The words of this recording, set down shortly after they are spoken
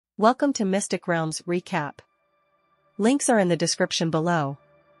Welcome to Mystic Realms Recap. Links are in the description below.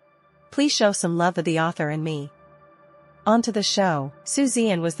 Please show some love to the author and me. On to the show.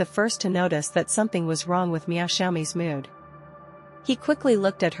 Zian was the first to notice that something was wrong with Miao Xiaomi's mood. He quickly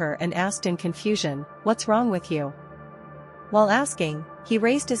looked at her and asked in confusion, "What's wrong with you?" While asking, he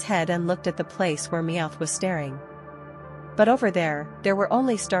raised his head and looked at the place where Meowth was staring. But over there were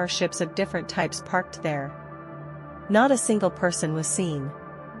only starships of different types parked there. Not a single person was seen.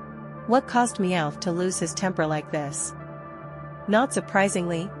 What caused Meowth to lose his temper like this? Not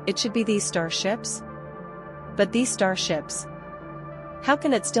surprisingly, it should be these starships. But these starships? How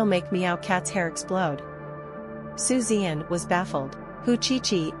can it still make Meow Cat's hair explode? Zian was baffled. Hu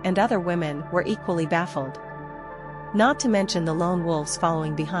Chi and other women were equally baffled. Not to mention the lone wolves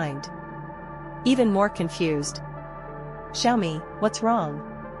following behind. Even more confused. "Xiaomi, what's wrong?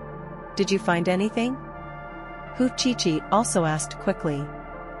 Did you find anything?" Hu Chi also asked quickly.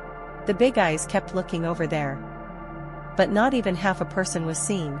 The big eyes kept looking over there. But not even half a person was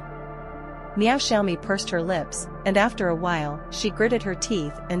seen. Miao Xiaomi pursed her lips, and after a while, she gritted her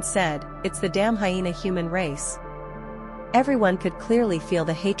teeth and said, "It's the damn hyena human race." Everyone could clearly feel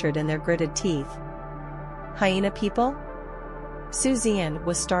the hatred in their gritted teeth. Hyena people? Zian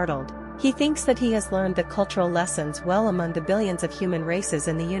was startled. He thinks that he has learned the cultural lessons well among the billions of human races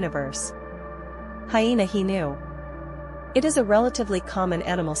in the universe. Hyena he knew. It is a relatively common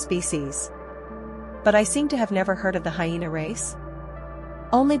animal species. But I seem to have never heard of the hyena race.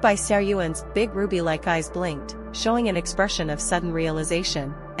 Only by Xiaoyuan's big ruby-like eyes blinked, showing an expression of sudden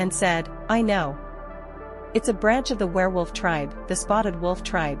realization, and said, "I know. It's a branch of the werewolf tribe, the spotted wolf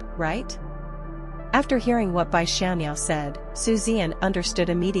tribe, right?" After hearing what Bai Xiaoniao said, Zian understood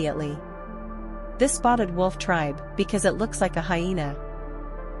immediately. This spotted wolf tribe, because it looks like a hyena.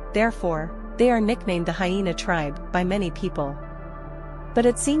 Therefore, they are nicknamed the hyena tribe by many people. But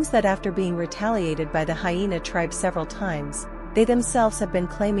it seems that after being retaliated by the hyena tribe several times, they themselves have been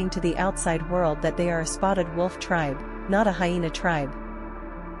claiming to the outside world that they are a spotted wolf tribe, not a hyena tribe.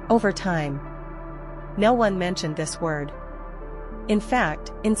 Over time, no one mentioned this word. In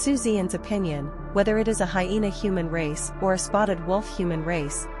fact, in Zian's opinion, whether it is a hyena human race or a spotted wolf human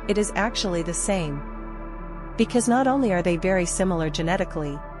race, it is actually the same. Because not only are they very similar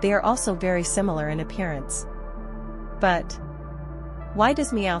genetically, they are also very similar in appearance. But why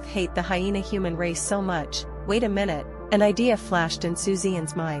does Meowth hate the hyena human race so much? Wait a minute, an idea flashed in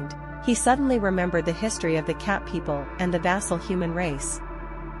Zian's mind. He suddenly remembered the history of the cat people and the vassal human race.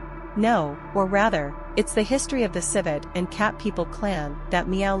 No, or rather, it's the history of the civet and cat people clan that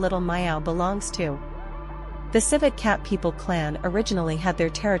Meow Little Meow belongs to. The civet cat people clan originally had their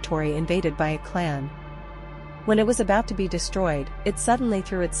territory invaded by a clan. When it was about to be destroyed, it suddenly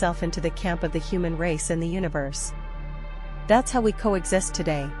threw itself into the camp of the human race in the universe. That's how we coexist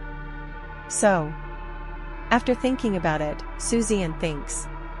today. So, after thinking about it, Zian thinks,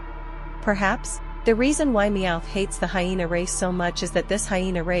 perhaps, the reason why Meowth hates the hyena race so much is that this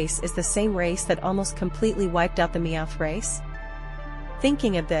hyena race is the same race that almost completely wiped out the Meowth race?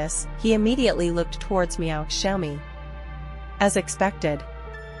 Thinking of this, he immediately looked towards Miao Xiaomi. As expected.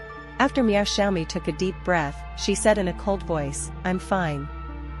 After Miao Xiaomi took a deep breath, she said in a cold voice, "I'm fine.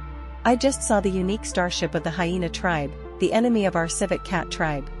 I just saw the unique starship of the hyena tribe, the enemy of our civet cat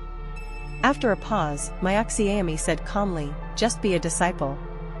tribe." After a pause, Miao Xiaomi said calmly, "Just be a disciple."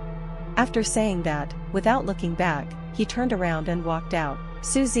 After saying that, without looking back, he turned around and walked out.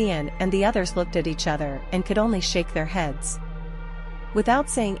 Zian and the others looked at each other and could only shake their heads.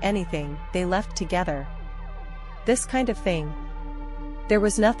 Without saying anything, they left together. This kind of thing. There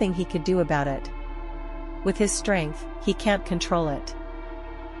was nothing he could do about it. With his strength, he can't control it.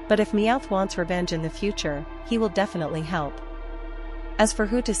 But if Meowth wants revenge in the future, he will definitely help. As for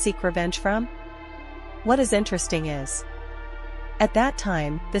who to seek revenge from? What is interesting is, at that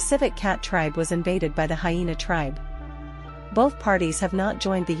time, the civet cat tribe was invaded by the hyena tribe. Both parties have not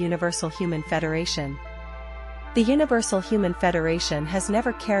joined the Universal Human Federation. The Universal Human Federation has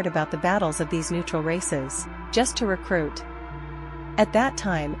never cared about the battles of these neutral races, just to recruit. At that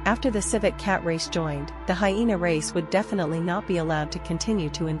time, after the civet cat race joined, the hyena race would definitely not be allowed to continue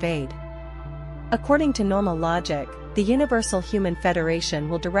to invade. According to normal logic, the Universal Human Federation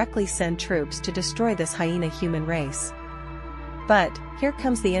will directly send troops to destroy this hyena human race. But, here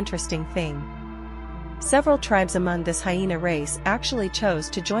comes the interesting thing. Several tribes among this hyena race actually chose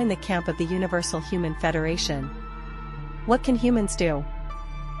to join the camp of the Universal Human Federation. What can humans do?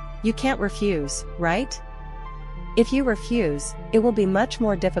 You can't refuse, right? If you refuse, it will be much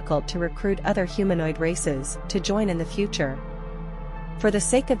more difficult to recruit other humanoid races to join in the future. For the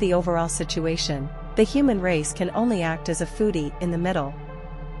sake of the overall situation, the human race can only act as a foodie in the middle.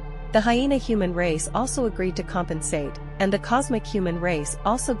 The hyena human race also agreed to compensate, and the cosmic human race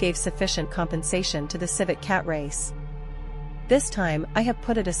also gave sufficient compensation to the civic cat race. This time, I have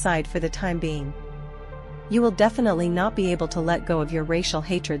put it aside for the time being. You will definitely not be able to let go of your racial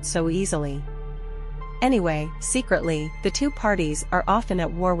hatred so easily. Anyway, secretly, the two parties are often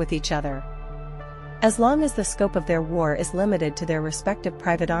at war with each other. As long as the scope of their war is limited to their respective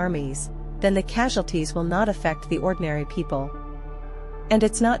private armies, then the casualties will not affect the ordinary people. And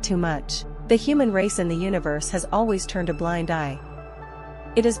it's not too much. The human race in the universe has always turned a blind eye.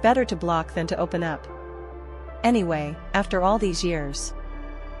 It is better to block than to open up. Anyway, after all these years,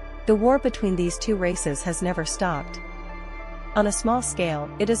 the war between these two races has never stopped. On a small scale,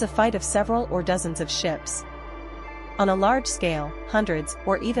 it is a fight of several or dozens of ships. On a large scale, hundreds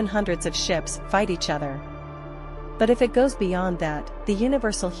or even hundreds of ships fight each other. But if it goes beyond that, the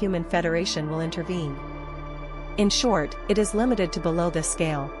Universal Human Federation will intervene. In short, it is limited to below this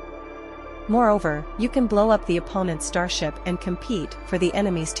scale. Moreover, you can blow up the opponent's starship and compete for the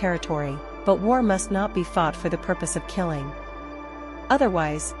enemy's territory, but war must not be fought for the purpose of killing.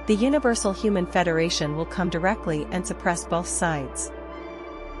 Otherwise, the Universal Human Federation will come directly and suppress both sides.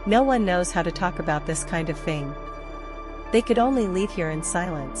 No one knows how to talk about this kind of thing. They could only leave here in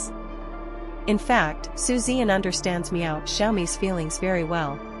silence. In fact, Zian understands Meow Xiaomi's feelings very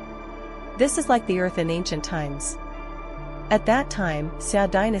well. This is like the Earth in ancient times. At that time,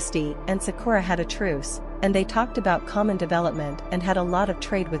 Xia Dynasty and Sakura had a truce, and they talked about common development and had a lot of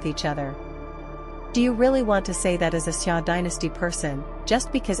trade with each other. Do you really want to say that as a Xia Dynasty person,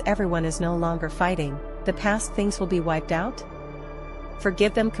 just because everyone is no longer fighting, the past things will be wiped out?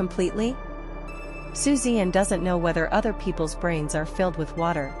 Forgive them completely? Zian doesn't know whether other people's brains are filled with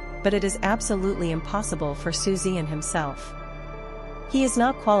water, but it is absolutely impossible for Zian himself. He is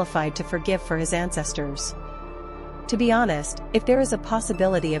not qualified to forgive for his ancestors. To be honest, if there is a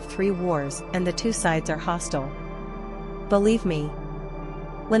possibility of 3 wars and the two sides are hostile, believe me,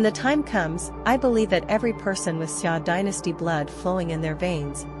 when the time comes, I believe that every person with Xia Dynasty blood flowing in their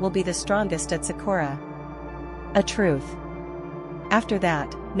veins will be the strongest at Sakura. A truth. After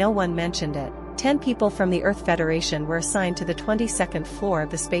that, no one mentioned it. 10 people from the Earth Federation were assigned to the 22nd floor of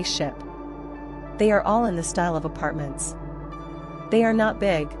the spaceship. They are all in the style of apartments. They are not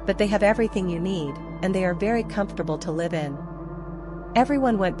big, but they have everything you need, and they are very comfortable to live in.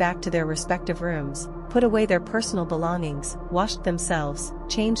 Everyone went back to their respective rooms, put away their personal belongings, washed themselves,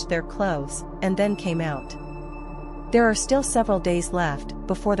 changed their clothes, and then came out. There are still several days left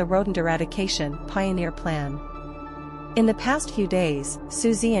before the rodent eradication pioneer plan. In the past few days,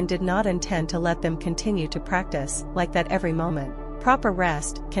 Zian did not intend to let them continue to practice like that every moment. Proper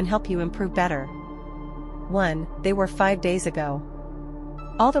rest can help you improve better. 1. They were 5 days ago.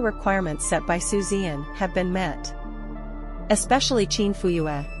 All the requirements set by Zian have been met. Especially Qin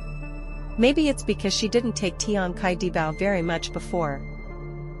Fuyue. Maybe it's because she didn't take Tian Kai Dibao very much before.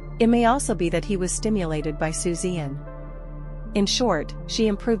 It may also be that he was stimulated by Zian. In short, she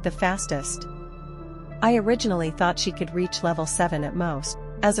improved the fastest. I originally thought she could reach level 7 at most.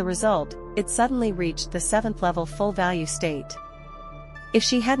 As a result, it suddenly reached the 7th level full value state. If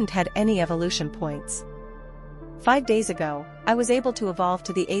she hadn't had any evolution points. 5 days ago, I was able to evolve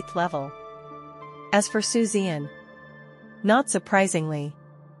to the 8th level. As for Zian, not surprisingly,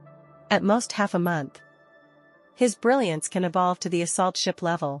 at most half a month, his brilliance can evolve to the assault ship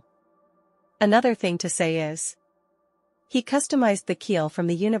level. Another thing to say is, he customized the keel from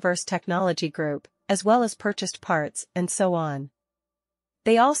the Universe Technology Group, as well as purchased parts and so on.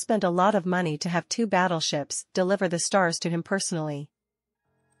 They all spent a lot of money to have 2 battleships deliver the stars to him personally.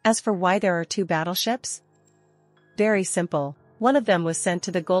 As for why there are 2 battleships? Very simple. One of them was sent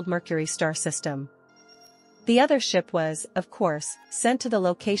to the Gold Mercury star system. The other ship was, of course, sent to the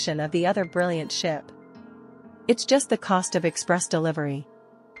location of the other brilliant ship. It's just the cost of express delivery.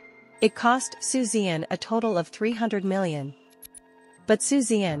 It cost Zian a total of 300 million. But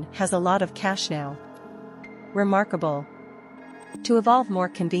Zian has a lot of cash now. Remarkable. To evolve more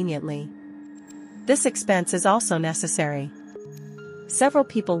conveniently, this expense is also necessary. Several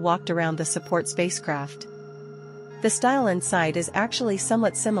people walked around the support spacecraft. The style inside is actually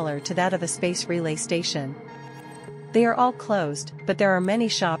somewhat similar to that of a space relay station. They are all closed, but there are many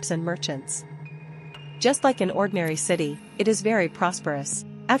shops and merchants. Just like an ordinary city, it is very prosperous.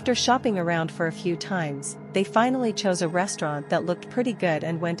 After shopping around for a few times, they finally chose a restaurant that looked pretty good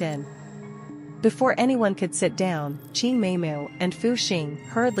and went in. Before anyone could sit down, Qin Meimu and Fu Xing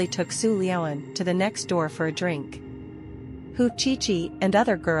hurriedly took Su Liaoan to the next door for a drink. Hu Qiqi and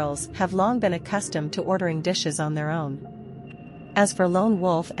other girls have long been accustomed to ordering dishes on their own. As for Lone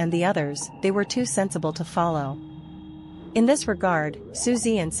Wolf and the others, they were too sensible to follow. In this regard,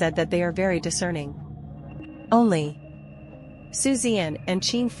 Zian said that they are very discerning. Only Zian and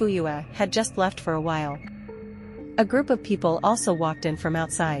Qin Fuyue had just left for a while. A group of people also walked in from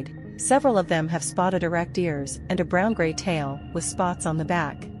outside. Several of them have spotted erect ears and a brown-gray tail with spots on the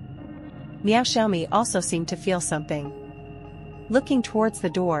back. Miao Xiaomi also seemed to feel something. Looking towards the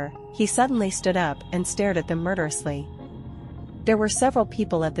door, he suddenly stood up and stared at them murderously. There were several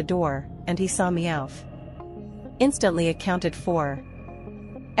people at the door, and he saw Meowth. Instantly accounted for.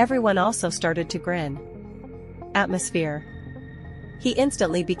 Everyone also started to grin. Atmosphere. He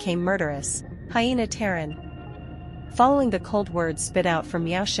instantly became murderous. Hyena Terran. Following the cold words spit out from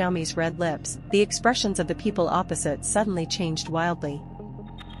Miao Xiaomi's red lips, the expressions of the people opposite suddenly changed wildly.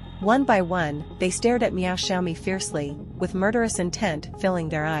 One by one, they stared at Miao Xiaomi fiercely, with murderous intent filling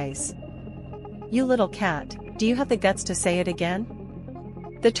their eyes. You little cat, do you have the guts to say it again?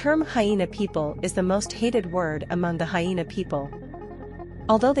 The term hyena people is the most hated word among the hyena people.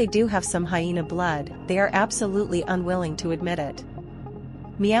 Although they do have some hyena blood, they are absolutely unwilling to admit it.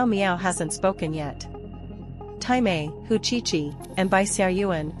 Miao Miao hasn't spoken yet. Taimei, Hu Qiqi, and Bai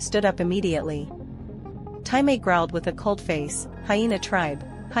Xiaoyuan stood up immediately. Taimei growled with a cold face, hyena tribe,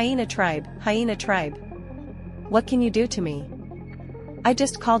 hyena tribe, hyena tribe. What can you do to me? I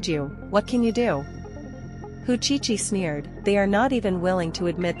just called you, what can you do? Hu Qiqi sneered, they are not even willing to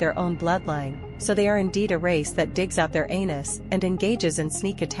admit their own bloodline, so they are indeed a race that digs out their anus and engages in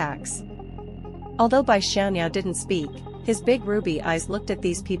sneak attacks. Although Bai Xiaoyuan didn't speak, his big ruby eyes looked at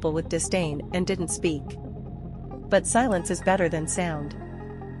these people with disdain and didn't speak. But silence is better than sound.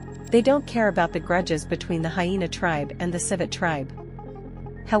 They don't care about the grudges between the hyena tribe and the civet tribe.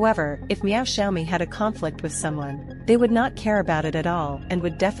 However, if Miao Xiaomi had a conflict with someone, they would not care about it at all and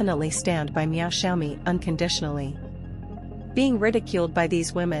would definitely stand by Miao Xiaomi unconditionally. Being ridiculed by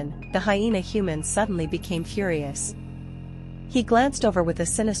these women, the hyena human suddenly became furious. He glanced over with a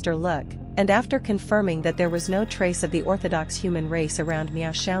sinister look, and after confirming that there was no trace of the orthodox human race around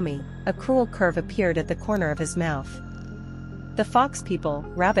Miao Xiaomi, a cruel curve appeared at the corner of his mouth. The fox people,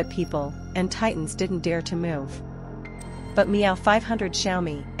 rabbit people, and titans didn't dare to move. But Miao 500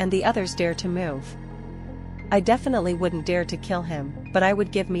 Xiaomi and the others dared to move. I definitely wouldn't dare to kill him, but I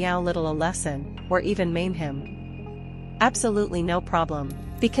would give Miao Little a lesson, or even maim him. Absolutely no problem.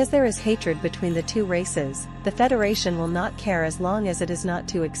 Because there is hatred between the two races, the Federation will not care as long as it is not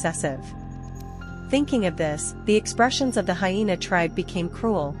too excessive. Thinking of this, the expressions of the hyena tribe became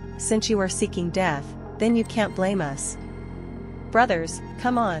cruel. Since you are seeking death, then you can't blame us. Brothers,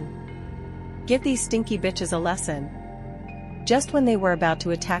 come on. Give these stinky bitches a lesson. Just when they were about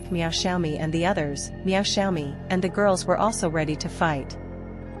to attack Miao Xiaomi and the others, Miao Xiaomi and the girls were also ready to fight.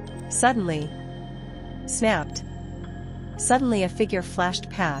 Suddenly, snapped. Suddenly a figure flashed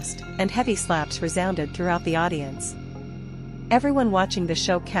past, and heavy slaps resounded throughout the audience. Everyone watching the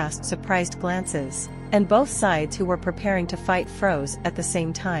show cast surprised glances, and both sides who were preparing to fight froze at the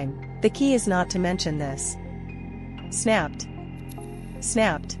same time. The key is not to mention this. Snapped.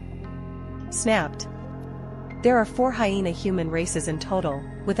 Snapped. Snapped. There are 4 hyena human races in total,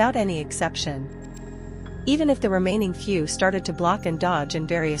 without any exception. Even if the remaining few started to block and dodge in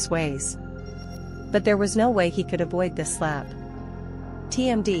various ways. But there was no way he could avoid this slap.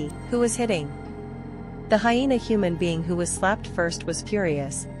 TMD, who was hitting? The hyena human being who was slapped first was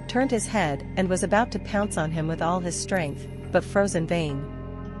furious, turned his head and was about to pounce on him with all his strength, but froze in vain.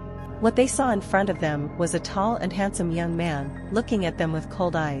 What they saw in front of them was a tall and handsome young man, looking at them with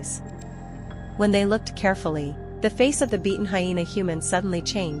cold eyes. When they looked carefully, the face of the beaten hyena human suddenly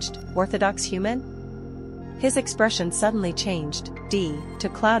changed. Orthodox human? His expression suddenly changed, to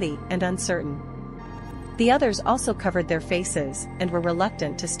cloudy and uncertain. The others also covered their faces and were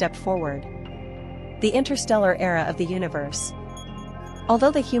reluctant to step forward. The interstellar era of the universe.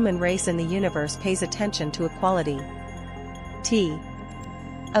 Although the human race in the universe pays attention to equality,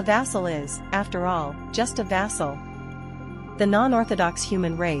 a vassal is, after all, just a vassal. The non-orthodox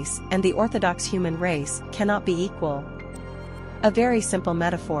human race and the orthodox human race cannot be equal. A very simple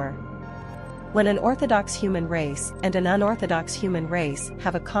metaphor. When an orthodox human race and an unorthodox human race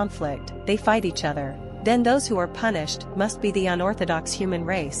have a conflict, they fight each other. Then those who are punished must be the unorthodox human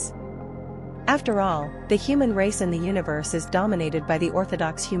race. After all, the human race in the universe is dominated by the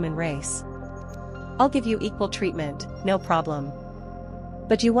orthodox human race. I'll give you equal treatment, no problem.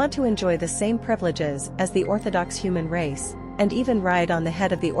 But you want to enjoy the same privileges as the orthodox human race, and even ride on the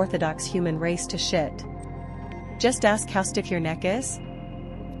head of the orthodox human race to shit. Just ask how stiff your neck is?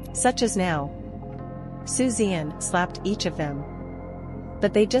 Such as now. Zian slapped each of them.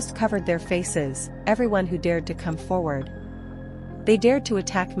 But they just covered their faces, everyone who dared to come forward. They dared to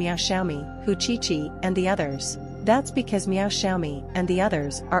attack Miao Xiaomi, Hu Qiqi, and the others. That's because Miao Xiaomi and the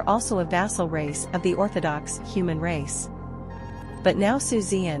others are also a vassal race of the orthodox human race. But now Su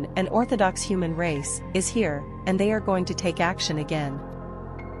Zian, an orthodox human race, is here, and they are going to take action again.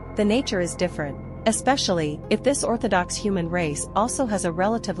 The nature is different, especially if this orthodox human race also has a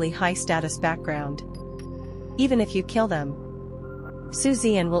relatively high status background. Even if you kill them, Su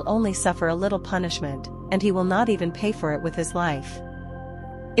Zian will only suffer a little punishment, and he will not even pay for it with his life.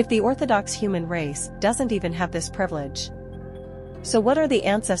 If the orthodox human race doesn't even have this privilege. So what are the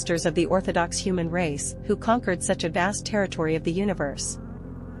ancestors of the orthodox human race who conquered such a vast territory of the universe?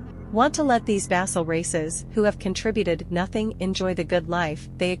 Want to let these vassal races who have contributed nothing enjoy the good life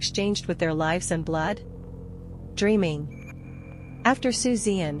they exchanged with their lives and blood? Dreaming. After Su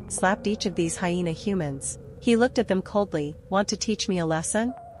Zian slapped each of these hyena humans, he looked at them coldly. Want to teach me a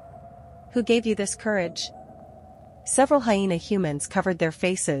lesson? Who gave you this courage? Several hyena humans covered their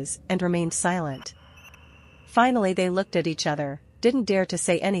faces and remained silent. Finally they looked at each other, didn't dare to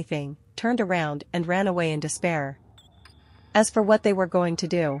say anything, turned around and ran away in despair. As for what they were going to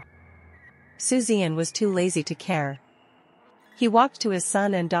do, Su Zian was too lazy to care. He walked to his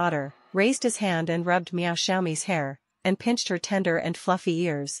son and daughter, raised his hand and rubbed Miao Xiaomi's hair, and pinched her tender and fluffy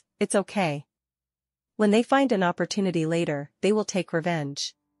ears. It's okay. When they find an opportunity later, they will take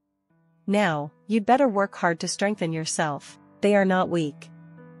revenge. Now, you'd better work hard to strengthen yourself. They are not weak.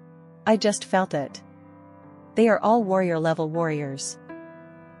 I just felt it. They are all warrior-level warriors.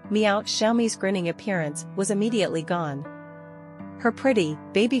 Miao Xiaomi's grinning appearance was immediately gone. Her pretty,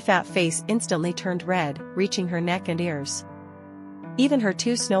 baby-fat face instantly turned red, reaching her neck and ears. Even her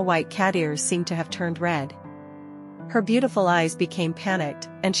two snow-white cat ears seemed to have turned red. Her beautiful eyes became panicked,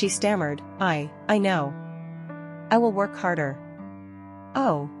 and she stammered, I know. I will work harder.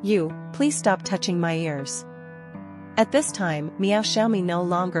 Oh, you, please stop touching my ears. At this time, Miao Xiaomi no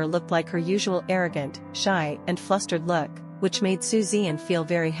longer looked like her usual arrogant, shy, and flustered look, which made Su Zian feel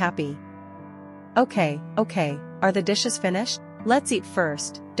very happy. Okay, are the dishes finished? Let's eat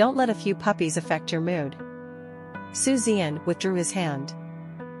first, don't let a few puppies affect your mood. Su Zian withdrew his hand.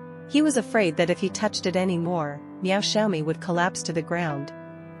 He was afraid that if he touched it any more, Miao Xiaomi would collapse to the ground.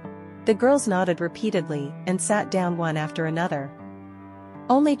 The girls nodded repeatedly and sat down one after another.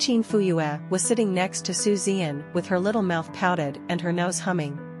 Only Qin Fuyue was sitting next to Su Zian with her little mouth pouted and her nose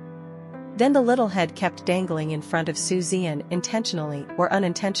humming. Then the little head kept dangling in front of Su Zian intentionally or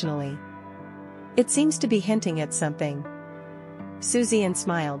unintentionally. It seems to be hinting at something. Su Zian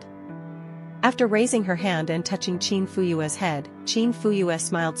smiled. After raising her hand and touching Qin Fuyue's head, Qin Fuyue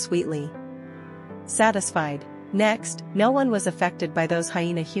smiled sweetly. Satisfied. Next, no one was affected by those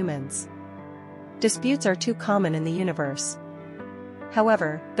hyena humans. Disputes are too common in the universe.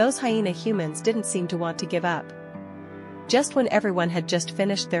 However, those hyena humans didn't seem to want to give up. Just when everyone had just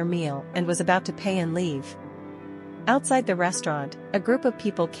finished their meal and was about to pay and leave. Outside the restaurant, a group of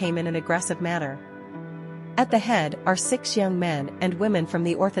people came in an aggressive manner. At the head are 6 young men and women from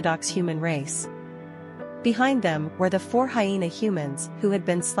the orthodox human race. Behind them were the 4 hyena humans who had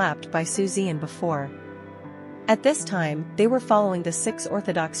been slapped by Su Zian before. At this time, they were following the 6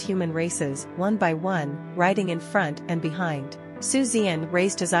 orthodox human races one by one, riding in front and behind. Su Zian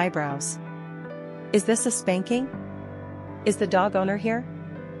raised his eyebrows. Is this a spanking? Is the dog owner here?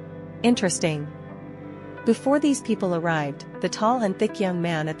 Interesting. Before these people arrived, the tall and thick young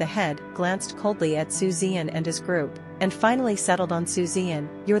man at the head glanced coldly at Su Zian and his group, and finally settled on Su Zian.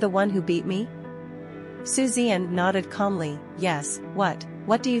 You're the one who beat me? Su Zian nodded calmly. Yes, what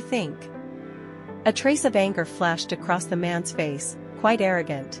do you think? A trace of anger flashed across the man's face, quite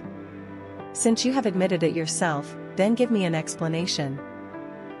arrogant. Since you have admitted it yourself, then give me an explanation.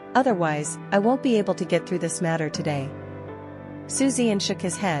 Otherwise, I won't be able to get through this matter today. Su Zian shook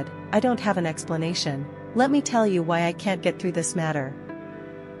his head. I don't have an explanation. Let me tell you why I can't get through this matter.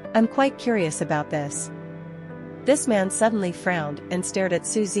 I'm quite curious about this. This man suddenly frowned and stared at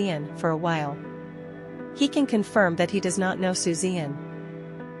Su Zian for a while. He can confirm that he does not know Su Zian.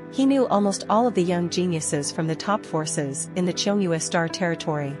 He knew almost all of the young geniuses from the top forces in the Chongyue Star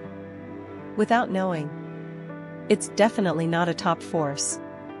territory. Without knowing. It's definitely not a top force.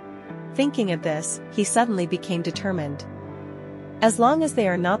 Thinking of this, he suddenly became determined. As long as they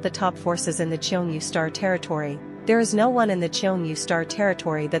are not the top forces in the Chongyue Star territory, there is no one in the Chongyue Star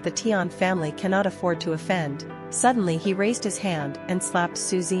territory that the Tian family cannot afford to offend. Suddenly he raised his hand and slapped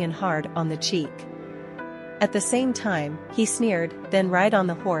Su Zian hard on the cheek. At the same time, he sneered, then ride on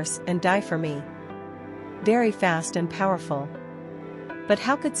the horse and die for me. Very fast and powerful. But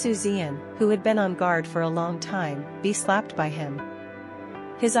how could Su Zian, who had been on guard for a long time, be slapped by him?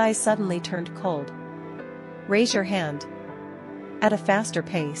 His eyes suddenly turned cold. Raise your hand. At a faster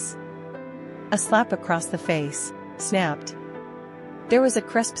pace. A slap across the face. snapped. There was a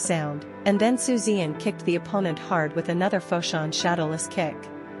crisp sound, and then Zian kicked the opponent hard with another Foshan shadowless kick.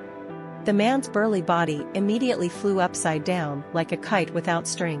 The man's burly body immediately flew upside down like a kite without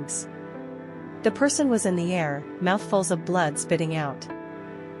strings. The person was in the air, mouthfuls of blood spitting out.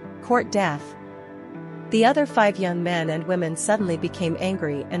 Court death. The other 5 young men and women suddenly became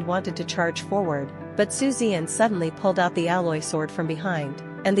angry and wanted to charge forward, but Zian suddenly pulled out the alloy sword from behind,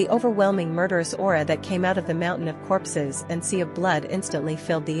 and the overwhelming murderous aura that came out of the mountain of corpses and sea of blood instantly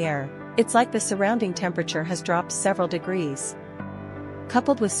filled the air. It's like the surrounding temperature has dropped several degrees,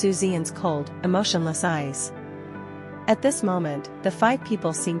 coupled with Zian's cold, emotionless eyes. At this moment, the 5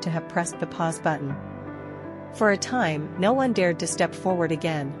 people seemed to have pressed the pause button. For a time, no one dared to step forward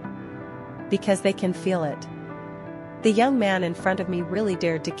again, because they can feel it. The young man in front of me really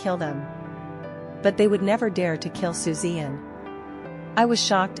dared to kill them, but they would never dare to kill Zian. I was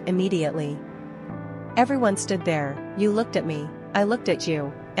shocked immediately. Everyone stood there, you looked at me, I looked at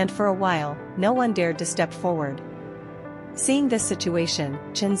you, and for a while, no one dared to step forward. Seeing this situation,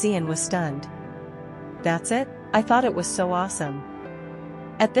 Zian was stunned. That's it? I thought it was so awesome.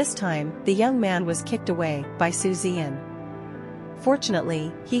 At this time, the young man was kicked away by Zian.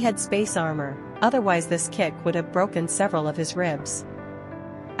 Fortunately, he had space armor, otherwise this kick would have broken several of his ribs.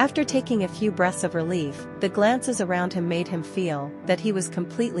 After taking a few breaths of relief, the glances around him made him feel that he was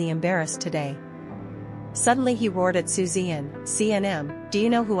completely embarrassed today. Suddenly he roared at Zian, "CNM, do you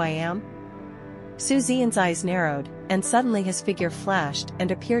know who I am?" Zian's eyes narrowed, and suddenly his figure flashed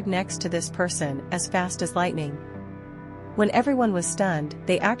and appeared next to this person as fast as lightning. When everyone was stunned,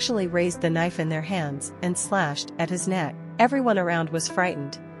 they actually raised the knife in their hands and slashed at his neck. Everyone around was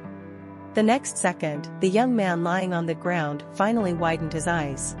frightened. The next second, the young man lying on the ground finally widened his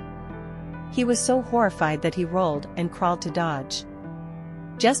eyes. He was so horrified that he rolled and crawled to dodge.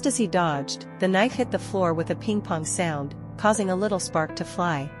 Just as he dodged, the knife hit the floor with a ping-pong sound, causing a little spark to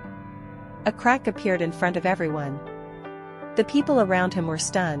fly. A crack appeared in front of everyone. The people around him were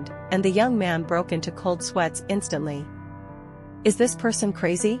stunned, and the young man broke into cold sweats instantly. Is this person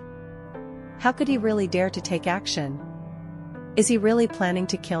crazy? How could he really dare to take action? Is he really planning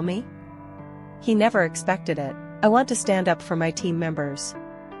to kill me? He never expected it. I want to stand up for my team members,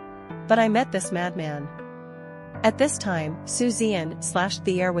 but I met this madman. At this time, Zian slashed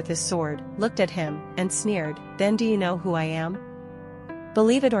the air with his sword, looked at him, and sneered, "Then do you know who I am?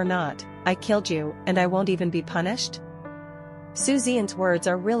 Believe it or not, I killed you, and I won't even be punished?" Zian's words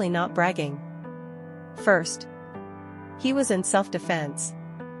are really not bragging. First, he was in self-defense.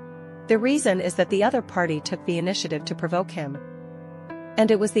 The reason is that the other party took the initiative to provoke him. And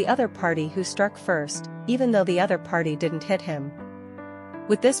it was the other party who struck first, even though the other party didn't hit him.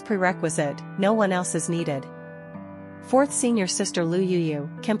 With this prerequisite, no one else is needed. Fourth senior sister Lu Yuyu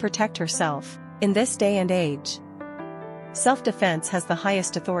can protect herself. In this day and age, self-defense has the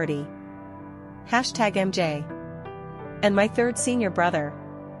highest authority. #MJ. And my third senior brother.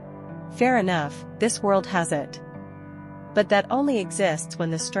 Fair enough, this world has it. But that only exists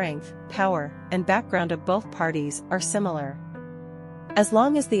when the strength, power, and background of both parties are similar. As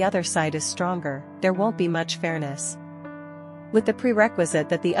long as the other side is stronger, there won't be much fairness. With the prerequisite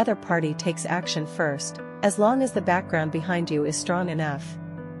that the other party takes action first, as long as the background behind you is strong enough,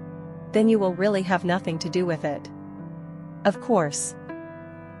 then you will really have nothing to do with it. Of course,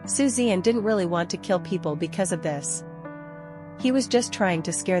 Zian didn't really want to kill people because of this. He was just trying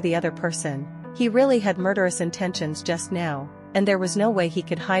to scare the other person. He really had murderous intentions just now, and there was no way he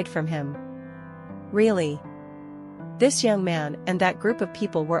could hide from him. Really. This young man and that group of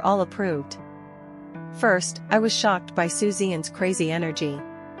people were all approved. First, I was shocked by Zian's crazy energy.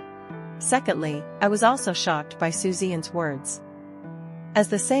 Secondly, I was also shocked by Zian's words. As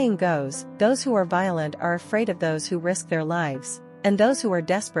the saying goes, those who are violent are afraid of those who risk their lives, and those who are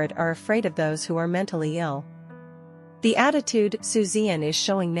desperate are afraid of those who are mentally ill. The attitude Zian is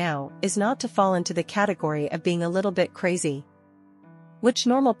showing now is not to fall into the category of being a little bit crazy. Which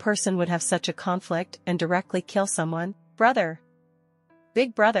normal person would have such a conflict and directly kill someone? Brother.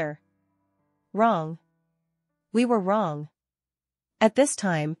 Big brother. Wrong. We were wrong. At this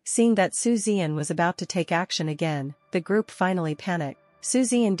time, seeing that Zian was about to take action again, the group finally panicked.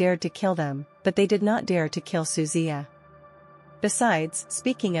 Zian dared to kill them, but they did not dare to kill Zian. Besides,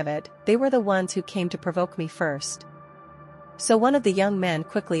 speaking of it, they were the ones who came to provoke me first. So one of the young men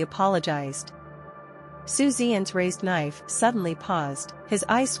quickly apologized. Zian's raised knife suddenly paused, his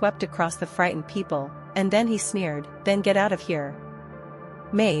eyes swept across the frightened people, and then he sneered, "Then get out of here.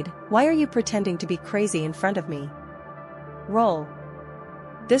 Maid, why are you pretending to be crazy in front of me? Roll."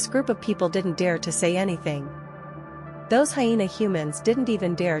 This group of people didn't dare to say anything. Those hyena humans didn't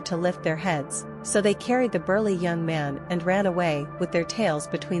even dare to lift their heads, so they carried the burly young man and ran away with their tails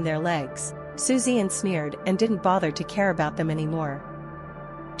between their legs. Zian sneered and didn't bother to care about them anymore.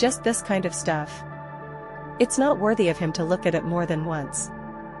 Just this kind of stuff. It's not worthy of him to look at it more than once.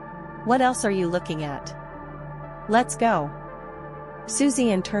 What else are you looking at? Let's go.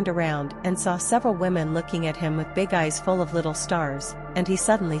 Zian turned around and saw several women looking at him with big eyes full of little stars, and he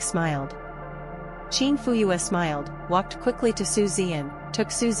suddenly smiled. Qin Fuyue smiled, walked quickly to Zian, took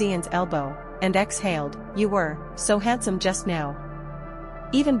Zian's elbow, and exhaled, "You were so handsome just now."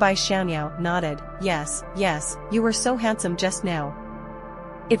 Even Bai Xiaonyao nodded, yes, you were so handsome just now.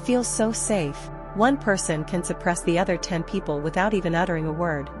 It feels so safe. One person can suppress the other 10 people without even uttering a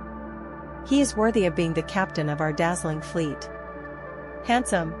word. He is worthy of being the captain of our dazzling fleet.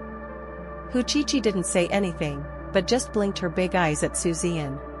 Handsome. Hu Qiqi didn't say anything, but just blinked her big eyes at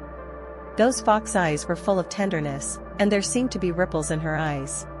Zian. Those fox eyes were full of tenderness, and there seemed to be ripples in her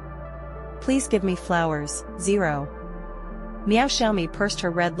eyes. Please give me flowers, 0. Miao Xiaomi pursed her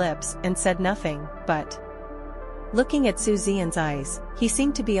red lips and said nothing, but looking at Zian's eyes, he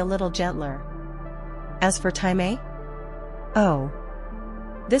seemed to be a little gentler. As for Taimei? Oh.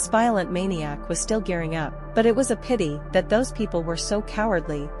 This violent maniac was still gearing up, but it was a pity that those people were so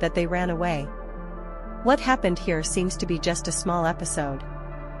cowardly that they ran away. What happened here seems to be just a small episode.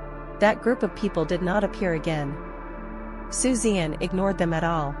 That group of people did not appear again. Zian ignored them at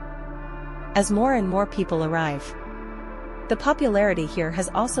all. As more and more people arrive, the popularity here has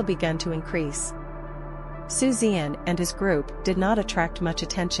also begun to increase. Zian and his group did not attract much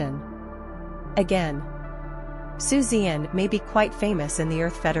attention. Again, Zian may be quite famous in the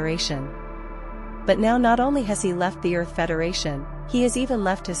Earth Federation. But now not only has he left the Earth Federation, he has even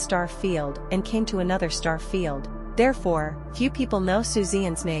left his star field and came to another star field. Therefore, few people know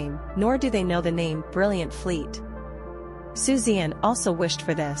Zian's name, nor do they know the name Brilliant Fleet. Zian also wished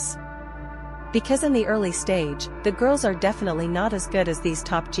for this. Because in the early stage, the girls are definitely not as good as these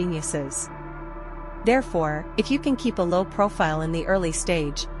top geniuses. Therefore, if you can keep a low profile in the early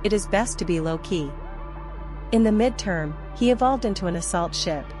stage, it is best to be low-key. In the midterm, he evolved into an assault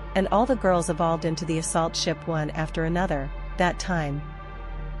ship, and all the girls evolved into the assault ship one after another. That time.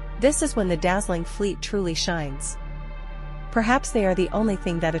 This is when the dazzling fleet truly shines. Perhaps they are the only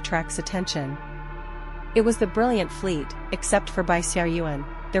thing that attracts attention. It was the Brilliant Fleet, except for Bai Xiaoyuan,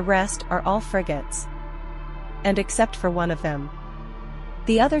 the rest are all frigates. And except for one of them.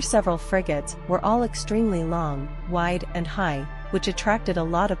 The other several frigates were all extremely long, wide and high, which attracted a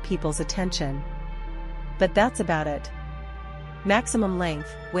lot of people's attention. But that's about it. Maximum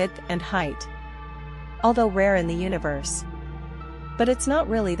length, width and height. Although rare in the universe. But it's not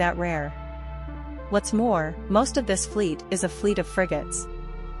really that rare. What's more, most of this fleet is a fleet of frigates.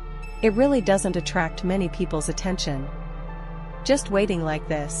 It really doesn't attract many people's attention. Just waiting like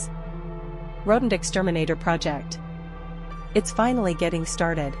this. Rodent Exterminator Project. It's finally getting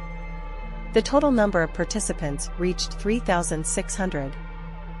started. The total number of participants reached 3,600.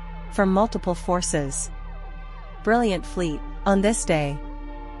 From multiple forces. Brilliant Fleet. On this day,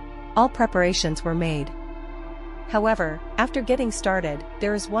 all preparations were made. However, after getting started,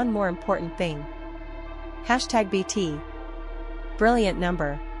 there is one more important thing. #BT. Brilliant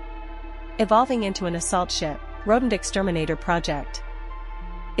number. Evolving into an assault ship, Rodent Exterminator Project.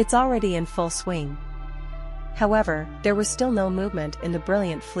 It's already in full swing. However, there was still no movement in the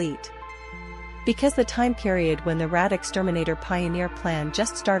Brilliant Fleet. Because the time period when the Rat Exterminator Pioneer Plan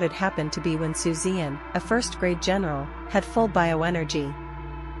just started happened to be when Zian, a first-grade general, had full bioenergy.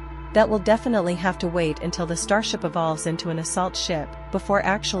 That will definitely have to wait until the starship evolves into an assault ship before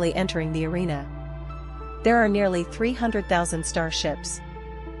actually entering the arena. There are nearly 300,000 starships.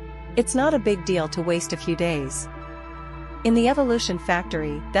 It's not a big deal to waste a few days. In the evolution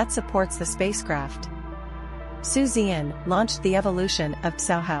factory that supports the spacecraft, Zian launched the evolution of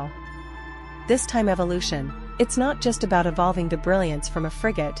Cao. This time evolution, it's not just about evolving the brilliance from a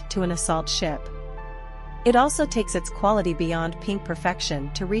frigate to an assault ship. It also takes its quality beyond pink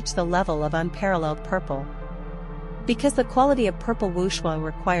perfection to reach the level of unparalleled purple. Because the quality of purple wuxuan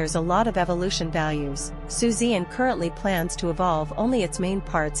requires a lot of evolution values, Zian currently plans to evolve only its main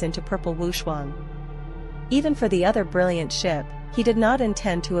parts into purple wuxuan. Even for the other brilliant ship, he did not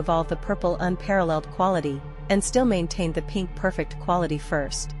intend to evolve the purple unparalleled quality, and still maintain the pink perfect quality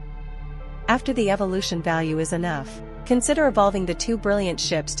first. After the evolution value is enough, consider evolving the two brilliant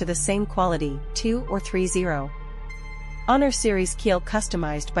ships to the same quality, 2 or 3-0. Honor Series Keel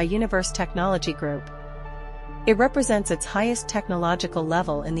customized by Universe Technology Group. It represents its highest technological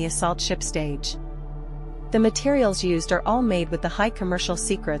level in the assault ship stage. The materials used are all made with the high commercial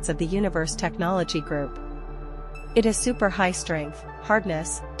secrets of the Universe Technology Group. It has super high strength,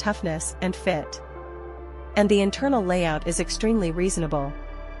 hardness, toughness, and fit. And the internal layout is extremely reasonable.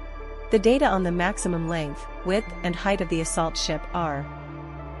 The data on the maximum length, width, and height of the assault ship are: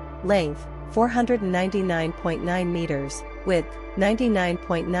 length, 499.9 meters, width,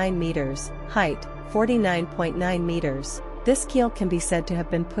 99.9 meters, height, 49.9 meters. This keel can be said to have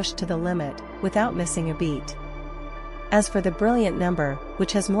been pushed to the limit, without missing a beat. As for the brilliant number,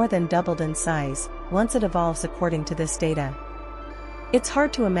 which has more than doubled in size, once it evolves according to this data, it's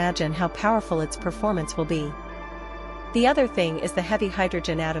hard to imagine how powerful its performance will be. The other thing is the heavy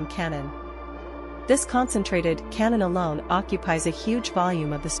hydrogen atom cannon. This concentrated cannon alone occupies a huge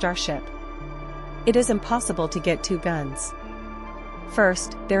volume of the starship. It is impossible to get two guns.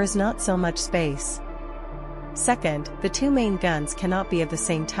 First, there is not so much space. Second, the two main guns cannot be of the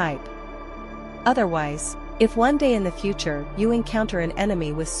same type. Otherwise, if one day in the future you encounter an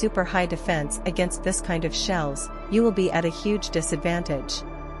enemy with super high defense against this kind of shells, you will be at a huge disadvantage.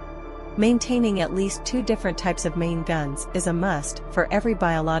 Maintaining at least two different types of main guns is a must for every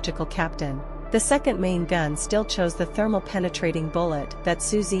biological captain. The second main gun still chose the thermal penetrating bullet that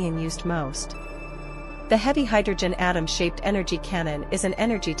Zian used most. The heavy hydrogen atom-shaped energy cannon is an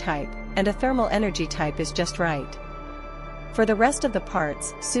energy type, and a thermal energy type is just right. For the rest of the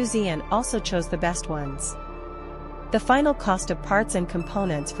parts, Zian also chose the best ones. The final cost of parts and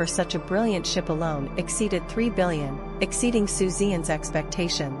components for such a brilliant ship alone exceeded 3 billion, exceeding Zian's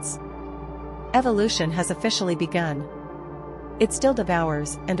expectations. Evolution has officially begun. It still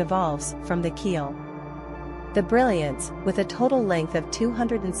devours and evolves from the keel. The Brilliance, with a total length of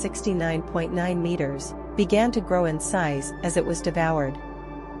 269.9 meters, began to grow in size as it was devoured.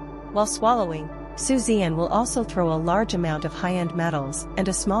 While swallowing, Zian will also throw a large amount of high-end metals and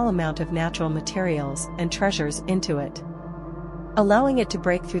a small amount of natural materials and treasures into it, allowing it to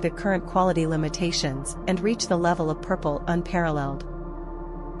break through the current quality limitations and reach the level of purple unparalleled.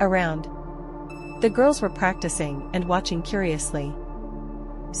 Around, the girls were practicing and watching curiously.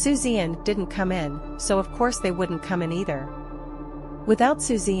 Zian didn't come in, so of course they wouldn't come in either. Without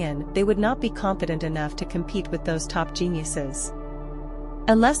Zian, they would not be confident enough to compete with those top geniuses.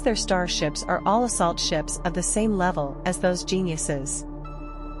 Unless their starships are all assault ships of the same level as those geniuses.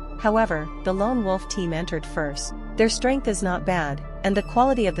 However, the Lone Wolf team entered first. Their strength is not bad, and the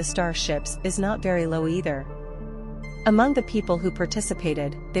quality of the starships is not very low either. Among the people who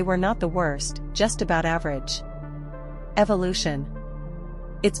participated, they were not the worst, just about average. Evolution.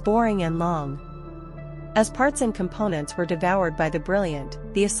 It's boring and long. As parts and components were devoured by the Brilliant,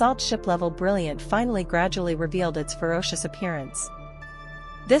 the assault ship level Brilliant finally gradually revealed its ferocious appearance.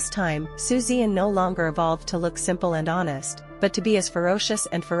 This time, Zian no longer evolved to look simple and honest, but to be as ferocious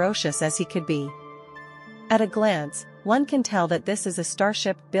as he could be. At a glance, one can tell that this is a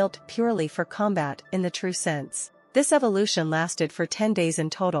starship built purely for combat in the true sense. This evolution lasted for 10 days in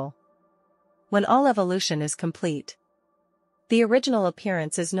total. When all evolution is complete, the original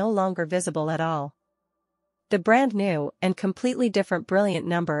appearance is no longer visible at all. The brand new and completely different Brilliant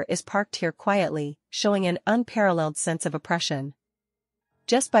number is parked here quietly, showing an unparalleled sense of oppression.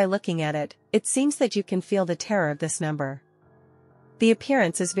 Just by looking at it, it seems that you can feel the terror of this number. The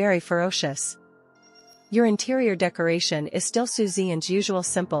appearance is very ferocious. Your interior decoration is still Zian's usual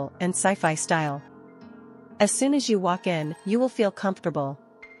simple and sci-fi style. As soon as you walk in, you will feel comfortable.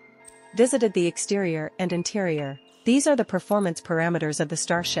 Visited the exterior and interior. These are the performance parameters of the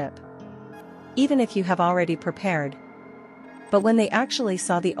starship. Even if you have already prepared. But when they actually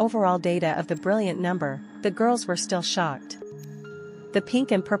saw the overall data of the Brilliant number, the girls were still shocked. The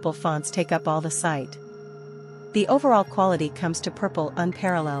pink and purple fonts take up all the sight. The overall quality comes to purple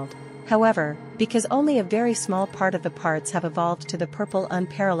unparalleled. However, because only a very small part of the parts have evolved to the purple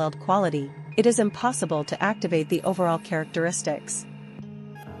unparalleled quality, it is impossible to activate the overall characteristics.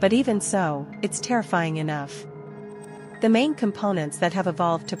 But even so, it's terrifying enough. The main components that have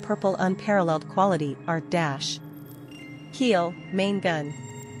evolved to purple unparalleled quality are dash, keel, main gun,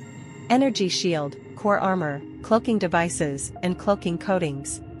 energy shield, core armor, cloaking devices and cloaking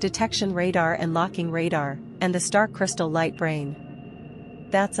coatings, detection radar and locking radar, and the star crystal light brain.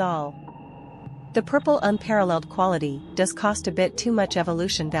 That's all. The purple unparalleled quality does cost a bit too much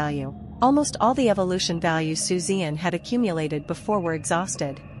evolution value. Almost all the evolution values Zian had accumulated before were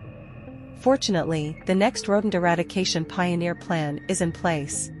exhausted. Fortunately, the next rodent eradication pioneer plan is in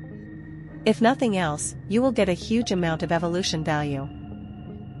place. If nothing else, you will get a huge amount of evolution value.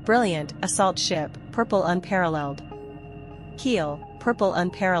 Brilliant, assault ship, purple unparalleled. Keel, purple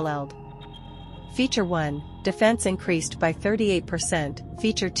unparalleled. Feature 1, defense increased by 38%,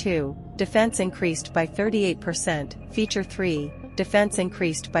 Feature 2, defense increased by 38%, Feature 3, defense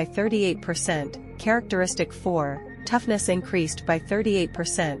increased by 38%, Characteristic 4, toughness increased by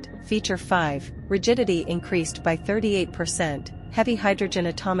 38%, feature 5, rigidity increased by 38%, heavy hydrogen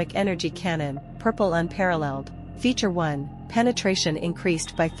atomic energy cannon, purple unparalleled, feature 1, penetration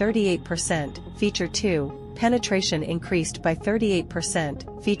increased by 38%, feature 2, penetration increased by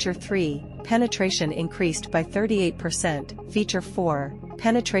 38%, feature 3, penetration increased by 38%, feature 4,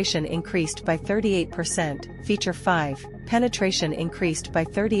 penetration increased by 38%, feature 5, penetration increased by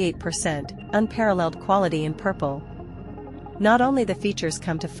 38%, unparalleled quality in purple. Not only the features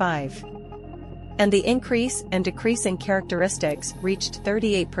come to 5, and the increase and decrease in characteristics reached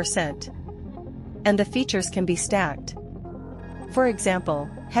 38%. And the features can be stacked. For example,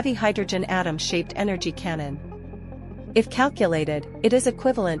 heavy hydrogen atom-shaped energy cannon. If calculated, it is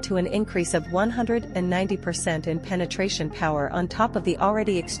equivalent to an increase of 190% in penetration power on top of the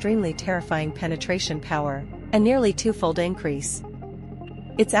already extremely terrifying penetration power, a nearly twofold increase.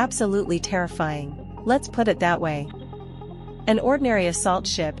 It's absolutely terrifying. Let's put it that way. An ordinary assault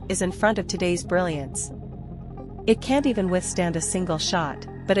ship is in front of today's brilliance. It can't even withstand a single shot,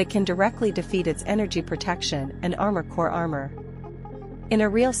 but it can directly defeat its energy protection and armor core armor. In a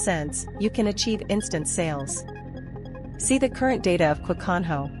real sense, you can achieve instant sales. See the current data of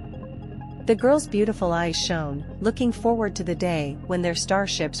Kwakanho. The girl's beautiful eyes shone, looking forward to the day when their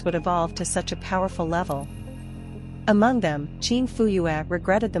starships would evolve to such a powerful level. Among them, Qin Fuyue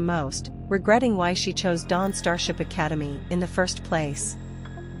regretted the most, regretting why she chose Dawn Starship Academy in the first place.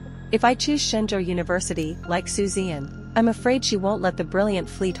 If I choose Shenzhou University, like Zian, I'm afraid she won't let the brilliant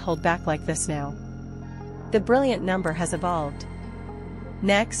fleet hold back like this now. The brilliant number has evolved.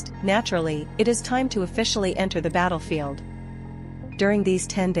 Next, naturally, it is time to officially enter the battlefield. During these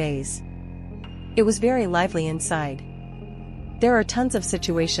 10 days, it was very lively inside. There are tons of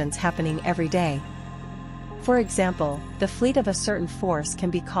situations happening every day. For example, the fleet of a certain force can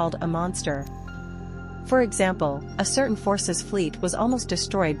be called a monster. For example, a certain force's fleet was almost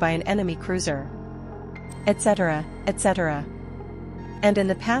destroyed by an enemy cruiser, etc., etc. And in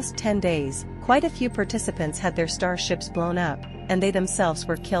the past 10 days, quite a few participants had their starships blown up, and they themselves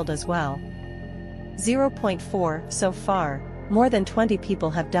were killed as well. 0.4 so far, more than 20 people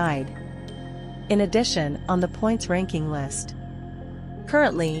have died. In addition, on the points ranking list,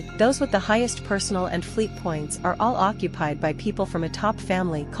 currently, those with the highest personal and fleet points are all occupied by people from a top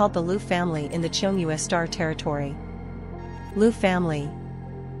family called the Liu family in the Cheongyue Star territory. Liu family.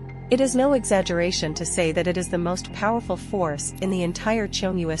 It is no exaggeration to say that it is the most powerful force in the entire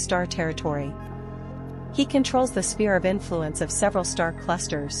Cheongyue Star territory. He controls the sphere of influence of several star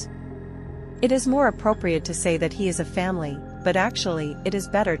clusters. It is more appropriate to say that he is a family, but actually it is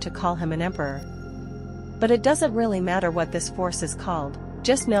better to call him an emperor. But it doesn't really matter what this force is called,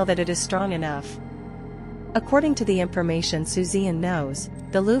 just know that it is strong enough. According to the information Zian knows,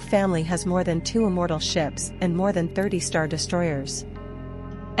 the Liu family has more than 2 immortal ships and more than 30 star destroyers.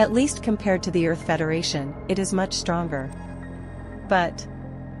 At least compared to the Earth Federation, it is much stronger. But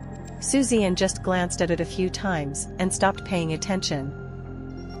Zian just glanced at it a few times and stopped paying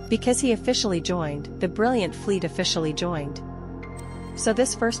attention. Because he officially joined, the brilliant fleet officially joined. So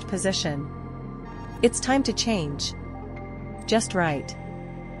this first position, it's time to change. Just right.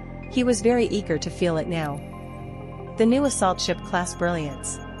 He was very eager to feel it now. The new assault ship class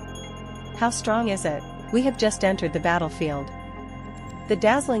Brilliance. How strong is it? We have just entered the battlefield. The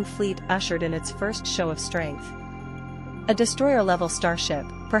dazzling fleet ushered in its first show of strength. A destroyer-level starship,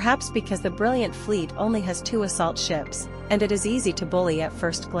 perhaps because the brilliant fleet only has 2 assault ships, and it is easy to bully at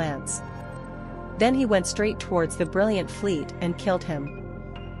first glance. Then he went straight towards the brilliant fleet and killed him.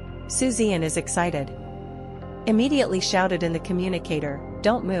 Zian is excited. Immediately shouted in the communicator,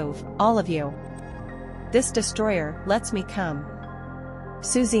 "Don't move, all of you. This destroyer lets me come,"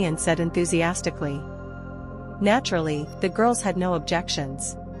 Zian said enthusiastically. Naturally, the girls had no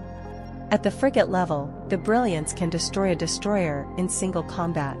objections. At the frigate level, the Brilliance can destroy a destroyer in single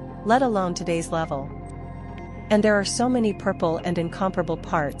combat, let alone today's level. And there are so many purple and incomparable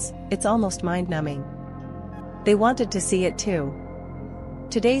parts, it's almost mind-numbing. They wanted to see it too.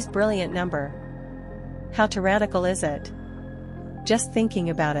 Today's brilliant number. How tyrannical is it? Just thinking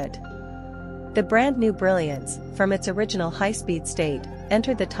about it. The brand new Brilliance, from its original high-speed state,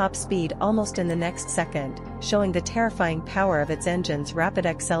 entered the top speed almost in the next second, showing the terrifying power of its engine's rapid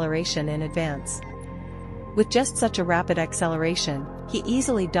acceleration in advance. With just such a rapid acceleration, he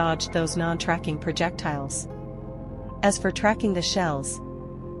easily dodged those non-tracking projectiles. As for tracking the shells,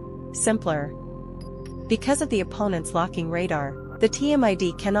 simpler. Because of the opponent's locking radar, the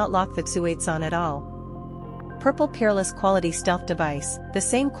TMID cannot lock the Tsuetsan at all. Purple Peerless Quality Stealth Device, the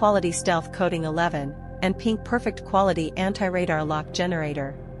same quality stealth coding 11, and pink Perfect Quality Anti-Radar Lock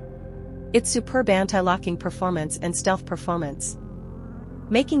Generator. its superb anti-locking performance and stealth performance,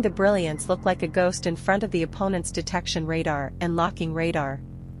 making the Brilliance look like a ghost in front of the opponent's detection radar and locking radar.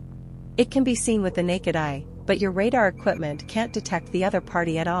 It can be seen with the naked eye, but your radar equipment can't detect the other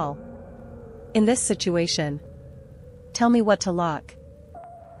party at all. In this situation, tell me what to lock.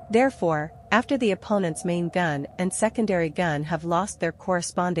 Therefore, after the opponent's main gun and secondary gun have lost their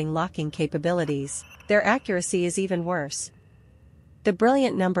corresponding locking capabilities, their accuracy is even worse. The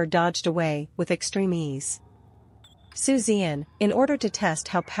brilliant number dodged away with extreme ease. Zian, in order to test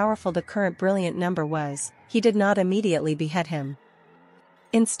how powerful the current brilliant number was, he did not immediately behead him.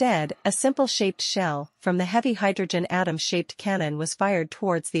 Instead, a simple shaped shell from the heavy hydrogen atom-shaped cannon was fired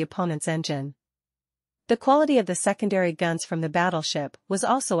towards the opponent's engine. The quality of the secondary guns from the battleship was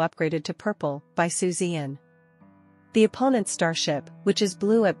also upgraded to purple by Zian. The opponent's starship, which is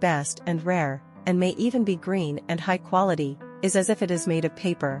blue at best and rare, and may even be green and high quality, is as if it is made of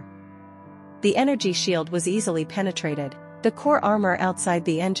paper. The energy shield was easily penetrated. The core armor outside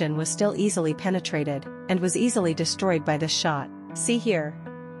the engine was still easily penetrated, and was easily destroyed by this shot. See here.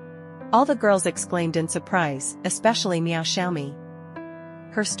 All the girls exclaimed in surprise, especially Miao Xiaomi.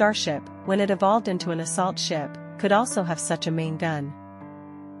 Her starship, when it evolved into an assault ship, could also have such a main gun.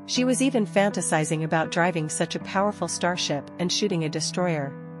 She was even fantasizing about driving such a powerful starship and shooting a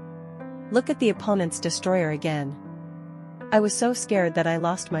destroyer. Look at the opponent's destroyer again. I was so scared that I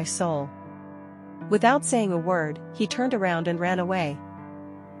lost my soul. Without saying a word, he turned around and ran away.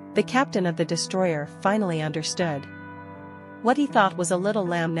 The captain of the destroyer finally understood. What he thought was a little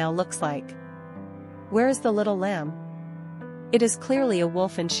lamb now looks like. Where is the little lamb? It is clearly a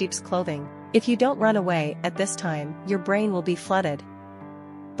wolf in sheep's clothing. If you don't run away at this time, your brain will be flooded.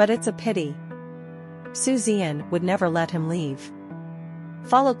 But it's a pity. Zian would never let him leave.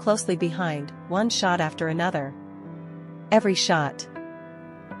 Follow closely behind, one shot after another. Every shot.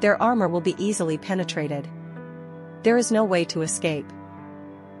 Their armor will be easily penetrated. There is no way to escape.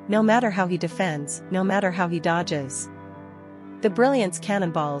 No matter how he defends, no matter how he dodges. The Brilliance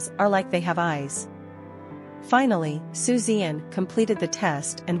cannonballs are like they have eyes. Finally, Zian completed the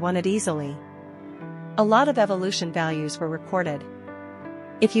test and won it easily. A lot of evolution values were recorded.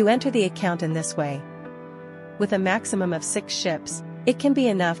 If you enter the account in this way, with a maximum of 6 ships, it can be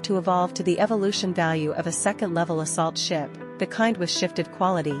enough to evolve to the evolution value of a second-level assault ship, the kind with shifted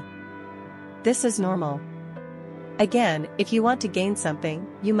quality. This is normal. Again, if you want to gain something,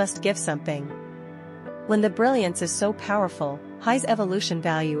 you must give something. When the Brilliance is so powerful, high's evolution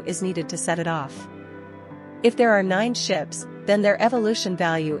value is needed to set it off. If there are 9 ships, then their evolution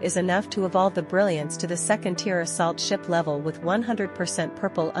value is enough to evolve the Brilliance to the second-tier assault ship level with 100%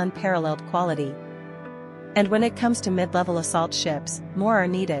 purple unparalleled quality. And when it comes to mid-level assault ships, more are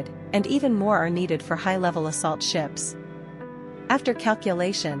needed, and even more are needed for high-level assault ships. After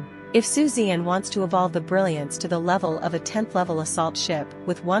calculation, if Zian wants to evolve the Brilliance to the level of a 10th-level assault ship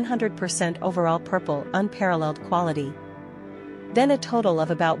with 100% overall purple unparalleled quality, then a total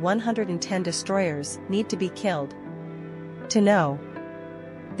of about 110 destroyers need to be killed. To know.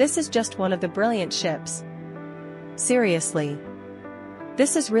 This is just one of the Brilliant ships. Seriously.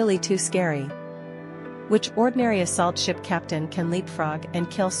 This is really too scary. Which ordinary assault ship captain can leapfrog and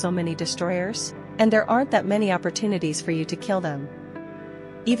kill so many destroyers? And there aren't that many opportunities for you to kill them.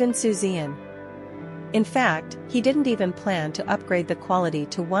 Even Zian. In fact, he didn't even plan to upgrade the quality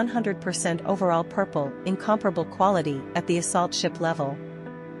to 100% overall purple incomparable quality at the assault ship level.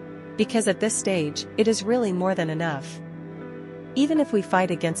 Because at this stage, it is really more than enough. Even if we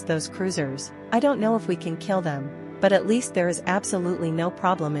fight against those cruisers, I don't know if we can kill them, but at least there is absolutely no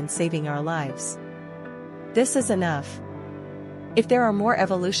problem in saving our lives. This is enough. If there are more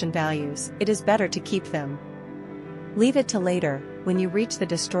evolution values, it is better to keep them. Leave it to later, when you reach the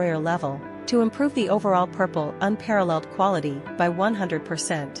destroyer level, to improve the overall purple unparalleled quality by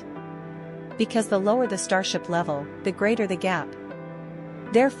 100%. Because the lower the starship level, the greater the gap.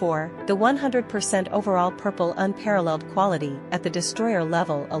 Therefore, the 100% overall purple unparalleled quality at the destroyer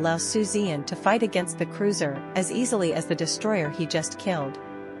level allows Zian to fight against the cruiser as easily as the destroyer he just killed.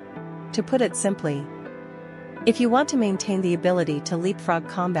 To put it simply, if you want to maintain the ability to leapfrog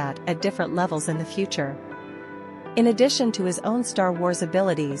combat at different levels in the future, in addition to his own Star Wars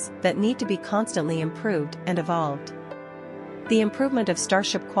abilities that need to be constantly improved and evolved, the improvement of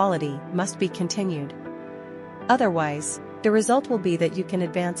starship quality must be continued. Otherwise, the result will be that you can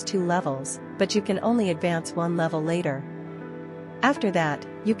advance 2 levels, but you can only advance 1 level later. After that,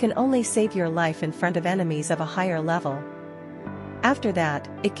 you can only save your life in front of enemies of a higher level. After that,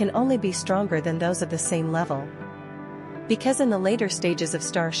 it can only be stronger than those of the same level. Because in the later stages of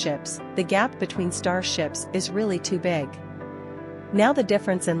starships, the gap between starships is really too big. Now the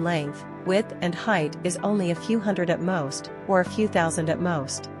difference in length, width and height is only a few hundred at most, or a few thousand at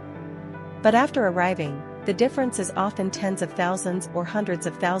most. But after arriving, the difference is often tens of thousands or hundreds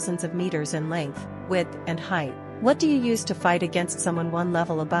of thousands of meters in length, width and height. What do you use to fight against someone one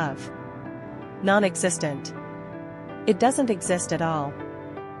level above? Non-existent. It doesn't exist at all.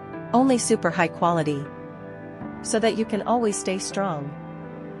 Only super high quality. So that you can always stay strong.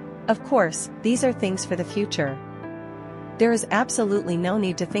 Of course, these are things for the future. There is absolutely no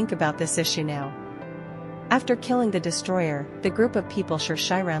need to think about this issue now. After killing the destroyer, the group of people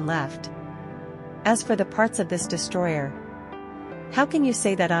Shiran left. As for the parts of this destroyer, how can you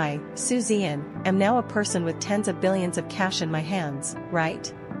say that I, Zian, am now a person with tens of billions of cash in my hands,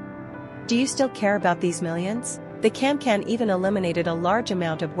 right? Do you still care about these millions? The Can even eliminated a large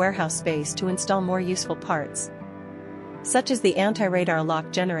amount of warehouse space to install more useful parts, such as the anti-radar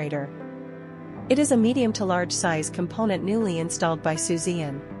lock generator. It is a medium to large size component newly installed by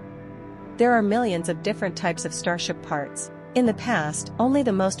Zian. There are millions of different types of starship parts. In the past, only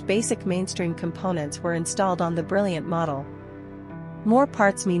the most basic mainstream components were installed on the Brilliant model. More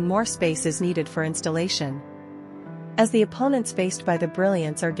parts mean more space is needed for installation. As the opponents faced by the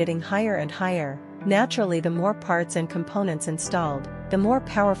Brilliants are getting higher and higher, naturally the more parts and components installed, the more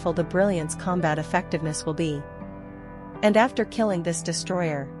powerful the Brilliant's combat effectiveness will be. And after killing this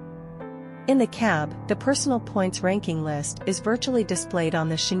destroyer, in the cab, the personal points ranking list is virtually displayed on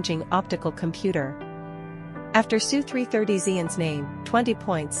the Xinjing optical computer. After Su 330 Zian's name, 20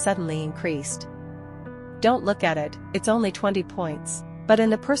 points suddenly increased. Don't look at it, it's only 20 points. But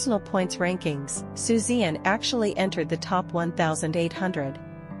in the personal points rankings, Su Zian actually entered the top 1,800.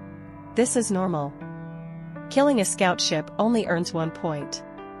 This is normal. Killing a scout ship only earns 1 point.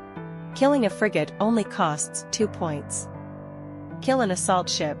 Killing a frigate only costs 2 points. Kill an assault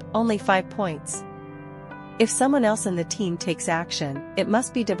ship, only 5 points. If someone else in the team takes action, it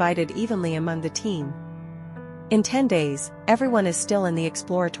must be divided evenly among the team. In 10 days, everyone is still in the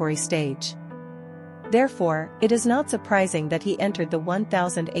exploratory stage. Therefore, it is not surprising that he entered the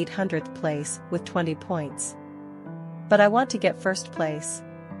 1,800th place with 20 points. But I want to get first place.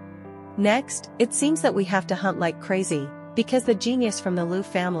 Next, it seems that we have to hunt like crazy, because the genius from the Liu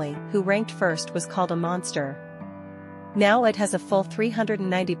family who ranked first was called a monster. Now it has a full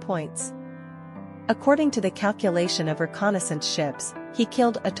 390 points. According to the calculation of reconnaissance ships, he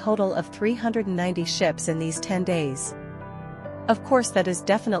killed a total of 390 ships in these 10 days. Of course that is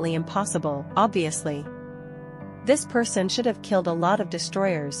definitely impossible, obviously. This person should have killed a lot of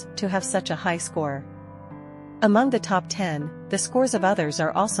destroyers to have such a high score. Among the top 10, the scores of others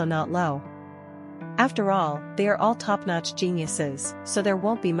are also not low. After all, they are all top-notch geniuses, so there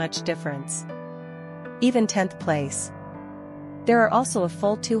won't be much difference. Even 10th place. There are also a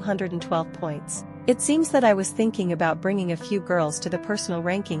full 212 points. It seems that I was thinking about bringing a few girls to the personal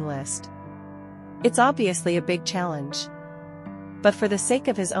ranking list. It's obviously a big challenge. But for the sake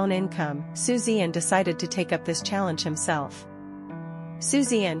of his own income, Su Zian decided to take up this challenge himself. Su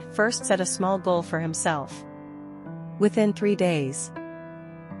Zian first set a small goal for himself. Within 3 days,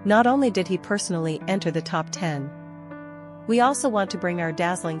 not only did he personally enter the top 10, we also want to bring our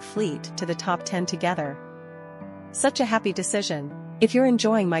dazzling fleet to the top 10 together. Such a happy decision. If you're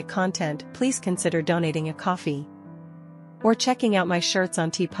enjoying my content, please consider donating a coffee. Or checking out my shirts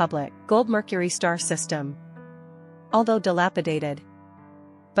on TeePublic. Gold Mercury star system. Although dilapidated,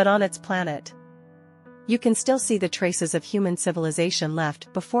 but on its planet, you can still see the traces of human civilization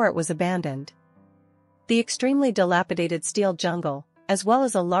left before it was abandoned. The extremely dilapidated steel jungle, as well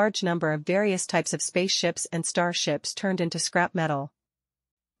as a large number of various types of spaceships and starships turned into scrap metal.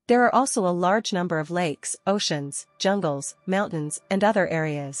 There are also a large number of lakes, oceans, jungles, mountains, and other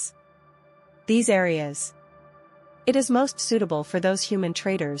areas. These areas, it is most suitable for those human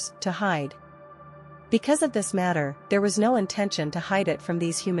traders to hide. Because of this matter, there was no intention to hide it from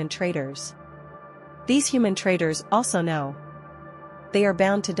these human traders. These human traders also know they are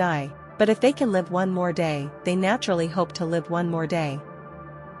bound to die, but if they can live one more day, they naturally hope to live one more day.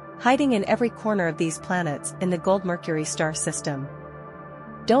 Hiding in every corner of these planets in the Gold Mercury star system.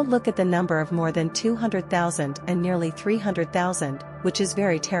 Don't look at the number of more than 200,000 and nearly 300,000, which is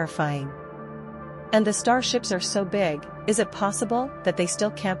very terrifying. And the starships are so big, is it possible that they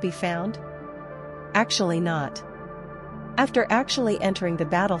still can't be found? Actually not. After actually entering the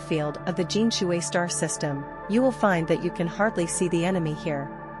battlefield of the Jinshui star system, you will find that you can hardly see the enemy here.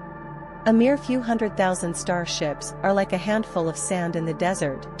 A mere few 100,000 starships are like a handful of sand in the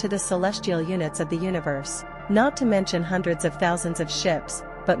desert to the celestial units of the universe, not to mention hundreds of thousands of ships,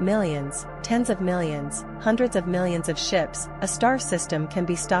 but millions, tens of millions, hundreds of millions of ships. A star system can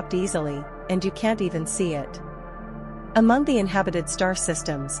be stopped easily, and you can't even see it. Among the inhabited star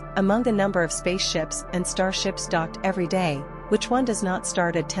systems, among the number of spaceships and starships docked every day, which one does not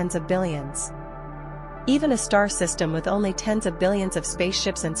start at tens of billions? Even a star system with only tens of billions of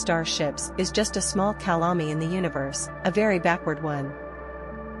spaceships and starships is just a small calami in the universe, a very backward one.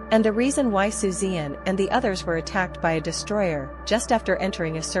 And the reason why Zian and the others were attacked by a destroyer just after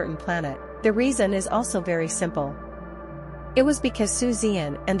entering a certain planet, the reason is also very simple. It was because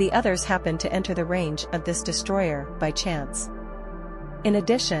Zian and the others happened to enter the range of this destroyer by chance. In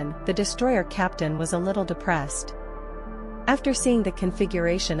addition, the destroyer captain was a little depressed. After seeing the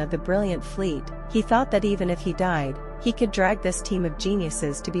configuration of the brilliant fleet, he thought that even if he died, he could drag this team of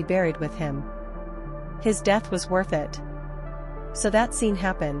geniuses to be buried with him. His death was worth it. So that scene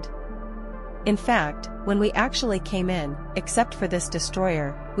happened. In fact, when we actually came in, except for this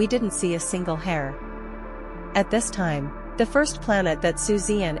destroyer, we didn't see a single hair. At this time, the first planet that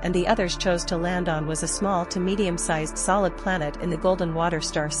Zian and the others chose to land on was a small to medium-sized solid planet in the Golden Water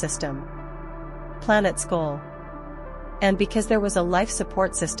Star system. Planet Skull. And because there was a life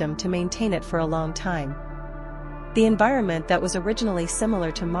support system to maintain it for a long time. The environment that was originally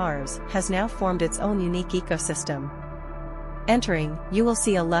similar to Mars has now formed its own unique ecosystem. Entering, you will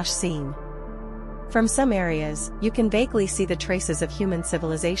see a lush scene. From some areas, you can vaguely see the traces of human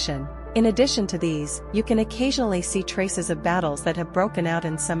civilization. In addition to these, you can occasionally see traces of battles that have broken out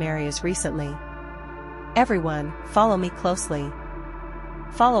in some areas recently. Everyone, follow me closely.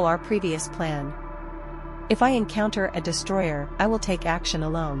 Follow our previous plan. If I encounter a destroyer, I will take action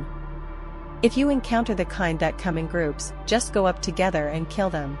alone. If you encounter the kind that come in groups, just go up together and kill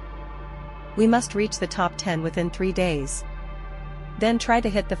them. We must reach the top 10 within 3 days. Then try to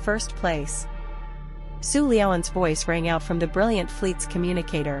hit the first place. Su Liaoan's voice rang out from the brilliant fleet's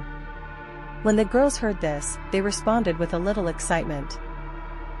communicator. When the girls heard this, they responded with a little excitement.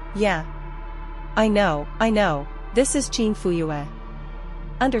 Yeah. I know, this is Qin Fuyue.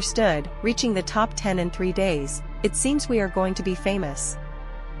 Understood, reaching the top 10 in 3 days, it seems we are going to be famous.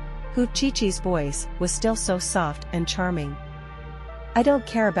 Hu Qiqi's voice was still so soft and charming. I don't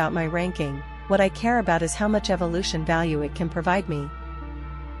care about my ranking, what I care about is how much evolution value it can provide me.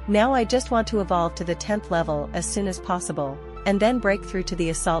 Now I just want to evolve to the 10th level as soon as possible, and then break through to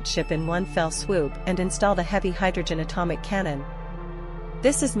the assault ship in one fell swoop and install the heavy hydrogen atomic cannon.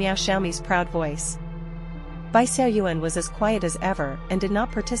 This is Miao Xiaomi's proud voice. Bai Xiaoyuan was as quiet as ever and did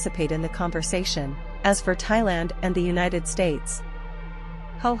not participate in the conversation. As for Thailand and the United States.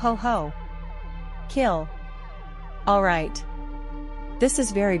 Ho ho ho. Kill. Alright. This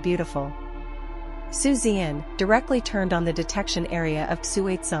is very beautiful. Su Zian directly turned on the detection area of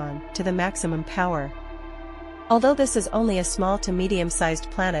Xuezhan to the maximum power. Although this is only a small to medium-sized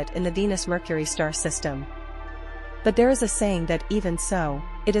planet in the Venus-Mercury star system. But there is a saying that even so,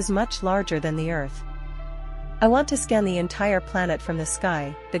 it is much larger than the Earth. I want to scan the entire planet from the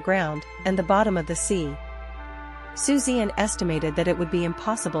sky, the ground, and the bottom of the sea. Su Zian estimated that it would be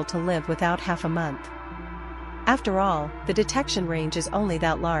impossible to live without half a month. After all, the detection range is only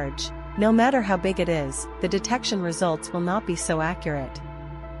that large. No matter how big it is, the detection results will not be so accurate.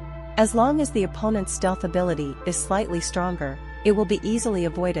 As long as the opponent's stealth ability is slightly stronger, it will be easily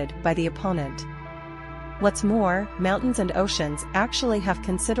avoided by the opponent. What's more, mountains and oceans actually have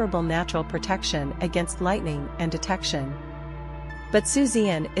considerable natural protection against lightning and detection. But Su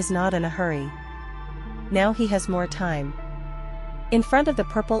Zian is not in a hurry. Now he has more time. In front of the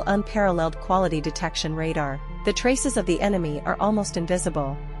purple unparalleled quality detection radar, the traces of the enemy are almost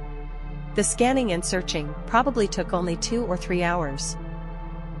invisible. The scanning and searching probably took only 2 or 3 hours.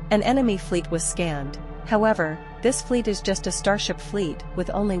 An enemy fleet was scanned. However, this fleet is just a starship fleet with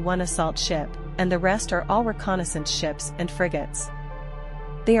only one assault ship, and the rest are all reconnaissance ships and frigates.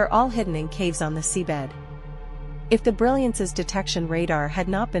 They are all hidden in caves on the seabed. If the Brilliance's detection radar had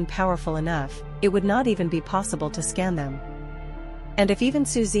not been powerful enough, it would not even be possible to scan them. And if even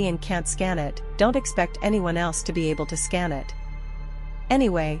Su Zian can't scan it, don't expect anyone else to be able to scan it.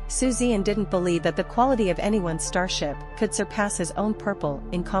 Anyway, Su Zian didn't believe that the quality of anyone's starship could surpass his own purple,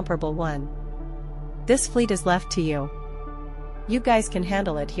 incomparable one. This fleet is left to you. You guys can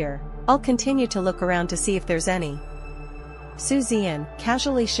handle it here. I'll continue to look around to see if there's any. Su Zian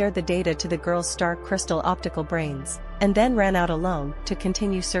casually shared the data to the girl's star crystal optical brains, and then ran out alone to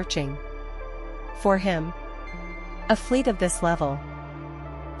continue searching. For him, a fleet of this level,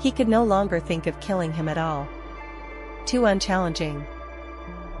 he could no longer think of killing him at all. Too unchallenging.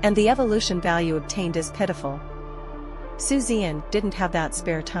 And the evolution value obtained is pitiful. Su Zian didn't have that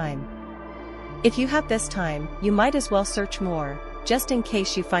spare time. If you have this time, you might as well search more, just in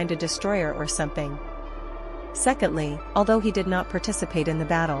case you find a destroyer or something. Secondly, although he did not participate in the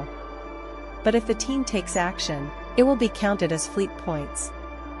battle. But if the team takes action, It will be counted as fleet points.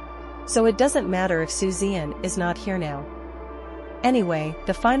 So it doesn't matter if Zian is not here now. Anyway,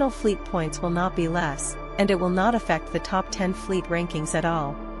 the final fleet points will not be less, and it will not affect the top 10 fleet rankings at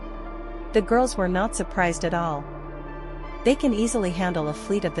all. The girls were not surprised at all. They can easily handle a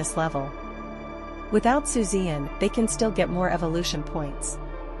fleet of this level. Without Zian, they can still get more evolution points.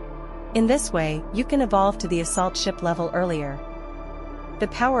 In this way, you can evolve to the assault ship level earlier. The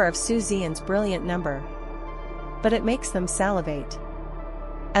power of Zian's brilliant number. But it makes them salivate.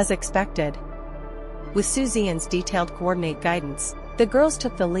 As expected. With Zian's detailed coordinate guidance, the girls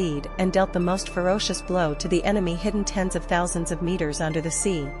took the lead and dealt the most ferocious blow to the enemy hidden tens of thousands of meters under the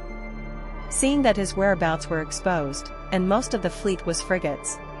sea. Seeing that his whereabouts were exposed, and most of the fleet was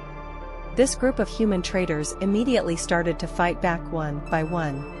frigates, this group of human traders immediately started to fight back one by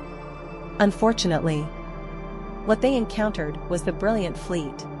one. Unfortunately, what they encountered was the brilliant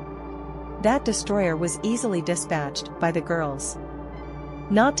fleet. That destroyer was easily dispatched by the girls.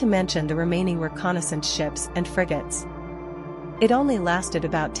 Not to mention the remaining reconnaissance ships and frigates. It only lasted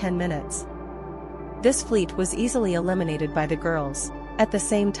about 10 minutes. This fleet was easily eliminated by the girls. At the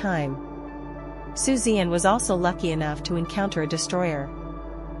same time, Zian was also lucky enough to encounter a destroyer.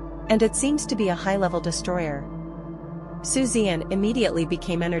 And it seems to be a high-level destroyer. Zian immediately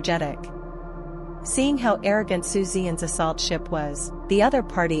became energetic. Seeing how arrogant Zian's assault ship was, the other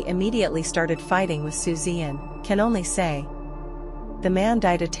party immediately started fighting with Zian. Can only say, the man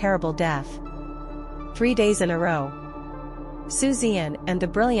died a terrible death. 3 days in a row. Zian and the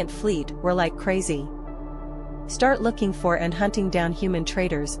brilliant fleet were like crazy. Start looking for and hunting down human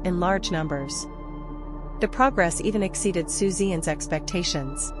traders in large numbers. The progress even exceeded Zian's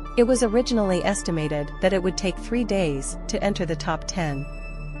expectations. It was originally estimated that it would take 3 days to enter the top 10.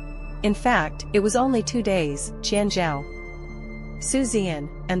 In fact, it was only 2 days. Qianzhao, Zian,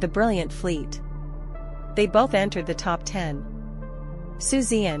 and the brilliant fleet. They both entered the top 10.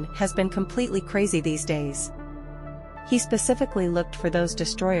 Zian has been completely crazy these days. He specifically looked for those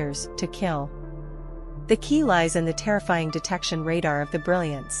destroyers to kill. The key lies in the terrifying detection radar of the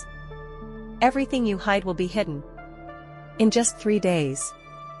brilliance. Everything you hide will be hidden. In just 3 days,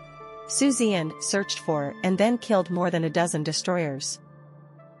 Zian searched for and then killed more than a dozen destroyers.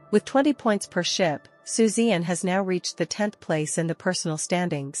 With 20 points per ship, Zian has now reached the 10th place in the personal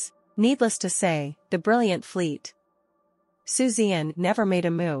standings. Needless to say, the brilliant fleet. Zian never made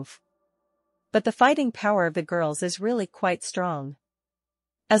a move. But the fighting power of the girls is really quite strong.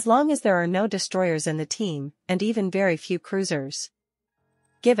 As long as there are no destroyers in the team, and even very few cruisers.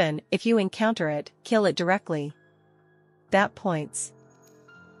 Given, if you encounter it, kill it directly. That points.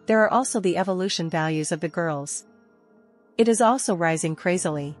 There are also the evolution values of the girls. It is also rising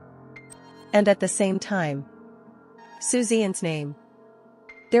crazily. And at the same time, Zian's name.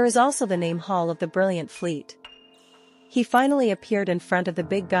 There is also the name hall of the brilliant fleet. He finally appeared in front of the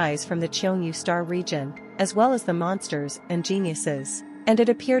big guys from the Cheongyu Star region, as well as the monsters and geniuses, and it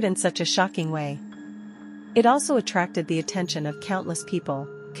appeared in such a shocking way. It also attracted the attention of countless people.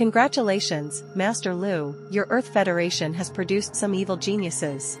 Congratulations, Master Lu, your Earth Federation has produced some evil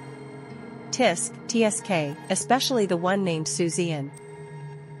geniuses. TSK, especially the one named Zian.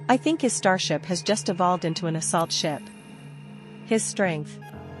 I think his starship has just evolved into an assault ship. His strength.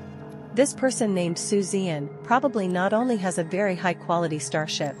 This person named Zian probably not only has a very high-quality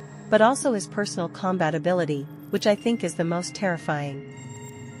starship, but also his personal combat ability, which I think is the most terrifying.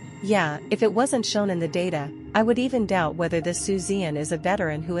 Yeah, if it wasn't shown in the data, I would even doubt whether this Zian is a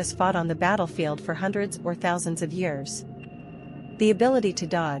veteran who has fought on the battlefield for hundreds or thousands of years. The ability to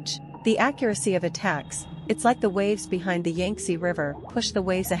dodge, the accuracy of attacks, it's like the waves behind the Yangtze River push the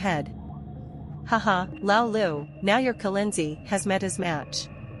waves ahead. Haha, Lao Lu, now your Kalinzi has met his match.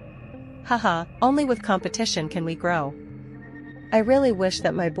 Haha, only with competition can we grow. I really wish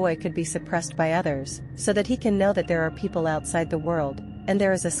that my boy could be suppressed by others, so that he can know that there are people outside the world, and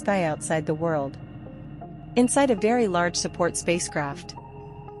there is a sky outside the world. Inside a very large support spacecraft,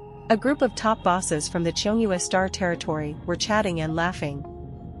 a group of top bosses from the Cheongyu Star territory were chatting and laughing.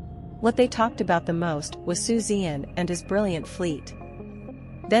 What they talked about the most was Zian and his brilliant fleet.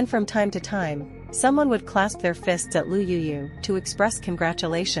 Then from time to time, someone would clasp their fists at Lu Yuyu to express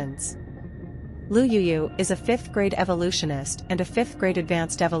congratulations. Lu Yuyu is a 5th grade evolutionist and a 5th grade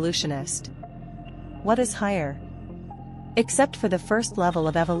advanced evolutionist. What is higher? Except for the first level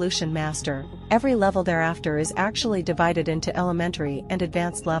of Evolution Master, every level thereafter is actually divided into elementary and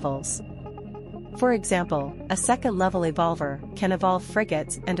advanced levels. For example, a second-level evolver can evolve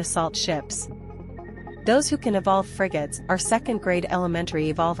frigates and assault ships. Those who can evolve frigates are second-grade elementary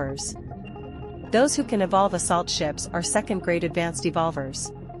evolvers. Those who can evolve assault ships are second-grade advanced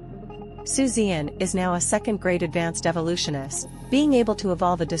evolvers. Zian is now a second-grade advanced evolutionist. Being able to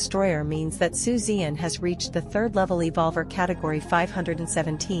evolve a destroyer means that Zian has reached the third-level evolver category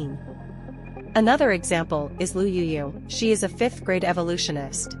 517. Another example is Lu Yuyu. She is a fifth-grade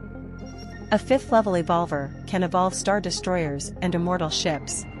evolutionist. A fifth-level evolver can evolve star destroyers and immortal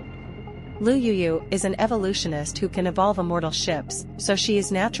ships. Lu Yuyu is an evolutionist who can evolve immortal ships, so she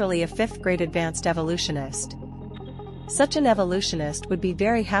is naturally a fifth-grade advanced evolutionist. Such an evolutionist would be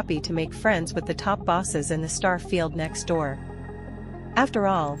very happy to make friends with the top bosses in the star field next door. After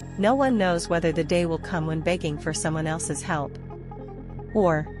all, no one knows whether the day will come when begging for someone else's help.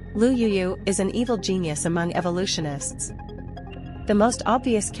 Or, Lu Yuyu is an evil genius among evolutionists. The most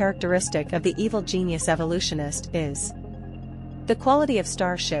obvious characteristic of the evil genius evolutionist is the quality of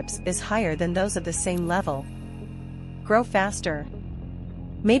starships is higher than those of the same level. Grow faster.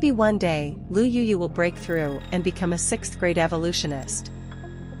 Maybe one day, Lu Yuyu will break through and become a sixth-grade evolutionist.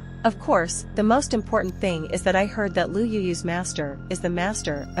 Of course, the most important thing is that I heard that Lu Yuyu's master is the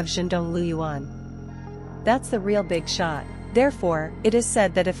master of Zhendong Lu Yuan. That's the real big shot. Therefore, it is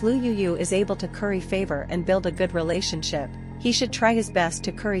said that if Lu Yuyu is able to curry favor and build a good relationship, he should try his best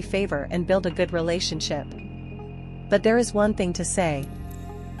to curry favor and build a good relationship. But there is one thing to say.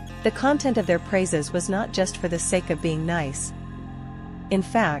 The content of their praises was not just for the sake of being nice. In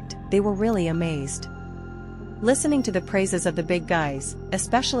fact, they were really amazed. Listening to the praises of the big guys,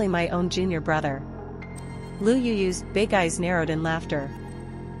 especially my own junior brother. Lu Yuyu's big eyes narrowed in laughter.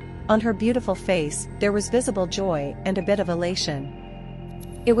 On her beautiful face, there was visible joy and a bit of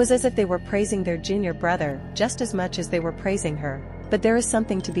elation. It was as if they were praising their junior brother just as much as they were praising her, but there is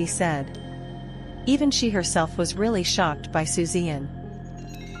something to be said. Even she herself was really shocked by Zian.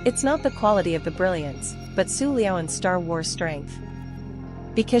 It's not the quality of the brilliance, but Su Liuan's Star Wars strength.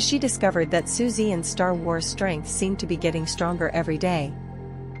 Because she discovered that Zian's Star Wars strength seemed to be getting stronger every day.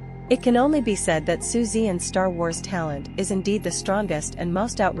 It can only be said that Zian's Star Wars talent is indeed the strongest and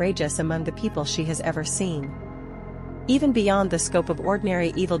most outrageous among the people she has ever seen. Even beyond the scope of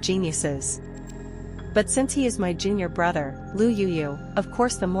ordinary evil geniuses. But since he is my junior brother, Lu Yuyu, of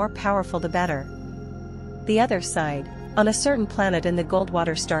course the more powerful the better. The other side, on a certain planet in the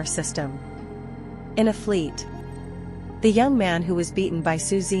Goldwater star system. In a fleet. The young man who was beaten by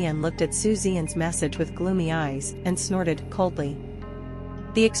Zian looked at Zian's message with gloomy eyes and snorted coldly.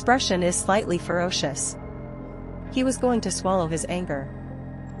 The expression is slightly ferocious. He was going to swallow his anger.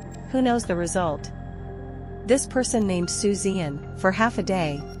 Who knows the result? This person named Zian, for half a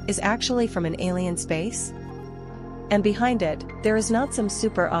day, is actually from an alien space? And behind it, there is not some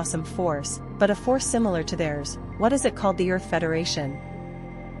super awesome force, but a force similar to theirs. What is it called? The Earth Federation.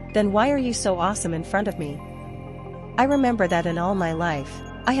 Then why are you so awesome in front of me? I remember that in all my life,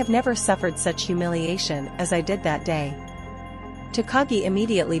 I have never suffered such humiliation as I did that day. Takagi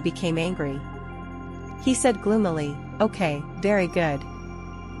immediately became angry. He said gloomily, "Okay, very good.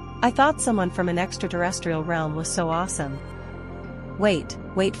 I thought someone from an extraterrestrial realm was so awesome. Wait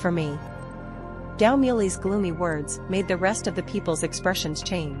for me." Dao Muli's gloomy words made the rest of the people's expressions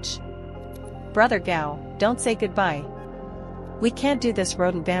change. "Brother Gao, don't say goodbye. We can't do this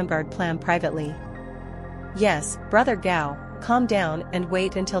rodent vanguard plan privately." "Yes, Brother Gao, calm down and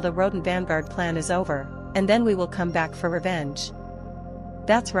wait until the rodent vanguard plan is over, and then we will come back for revenge."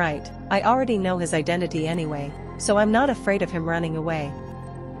 "That's right, I already know his identity anyway, so I'm not afraid of him running away."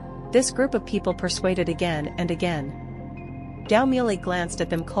 This group of people persuaded again and again. Dao Muli glanced at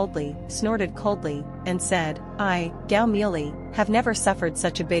them coldly, snorted coldly, and said, "I, Dao Muli, have never suffered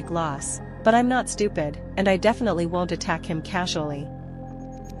such a big loss, but I'm not stupid, and I definitely won't attack him casually.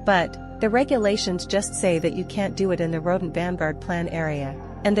 But, the regulations just say that you can't do it in the rodent vanguard plan area,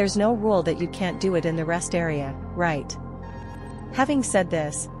 and there's no rule that you can't do it in the rest area, right?" Having said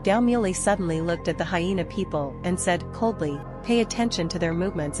this, Dao Muli suddenly looked at the hyena people and said coldly, "Pay attention to their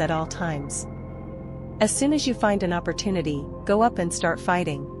movements at all times. As soon as you find an opportunity, go up and start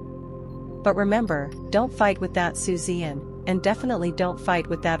fighting. But remember, don't fight with that Zian, and definitely don't fight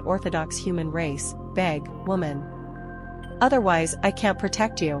with that orthodox human race, beg, woman. Otherwise I can't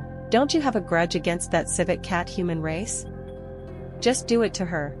protect you. Don't you have a grudge against that civet cat human race? Just do it to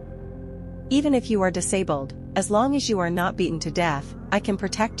her. Even if you are disabled, as long as you are not beaten to death, I can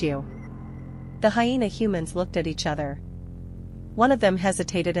protect you." The hyena humans looked at each other. One of them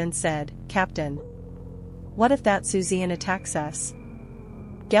hesitated and said, "Captain. What if that Zian attacks us?"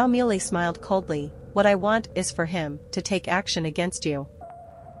 Dao Muli smiled coldly, "What I want is for him to take action against you.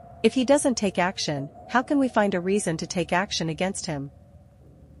 If he doesn't take action, how can we find a reason to take action against him?"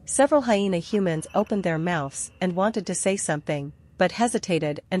 Several hyena humans opened their mouths and wanted to say something, but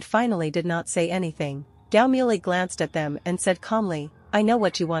hesitated and finally did not say anything. Dao Muli glanced at them and said calmly, I know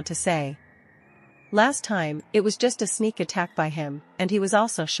what you want to say. Last time, it was just a sneak attack by him, and he was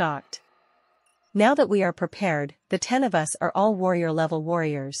also shocked. Now that we are prepared, the 10 of us are all warrior-level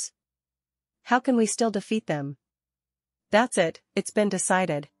warriors. How can we still defeat them? That's it, it's been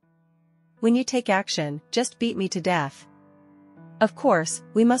decided. When you take action, just beat me to death. Of course,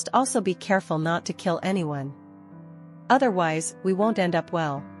 we must also be careful not to kill anyone. Otherwise, we won't end up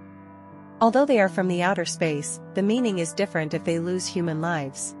well. Although they are from the outer space, the meaning is different if they lose human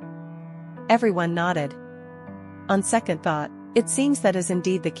lives. Everyone nodded. On second thought, it seems that is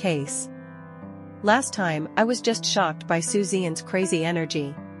indeed the case. Last time, I was just shocked by Zian's crazy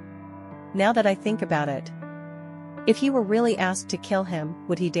energy. Now that I think about it. If he were really asked to kill him,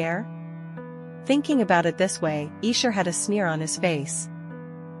 would he dare? Thinking about it this way, Isher had a sneer on his face.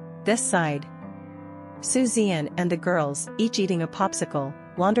 This side. Zian and the girls, each eating a popsicle,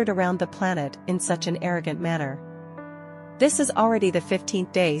 wandered around the planet in such an arrogant manner. This is already the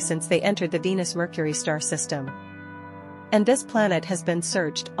 15th day since they entered the Venus-Mercury star system. And this planet has been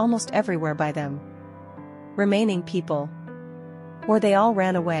searched almost everywhere by them. Remaining people. Or they all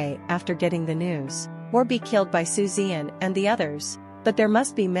ran away after getting the news, or be killed by Zian and the others, but there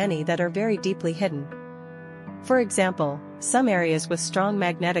must be many that are very deeply hidden. For example, some areas with strong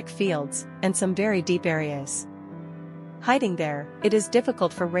magnetic fields, and some very deep areas. Hiding there, it is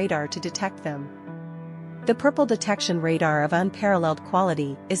difficult for radar to detect them. The purple detection radar of unparalleled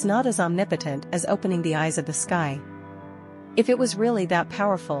quality is not as omnipotent as opening the eyes of the sky. If it was really that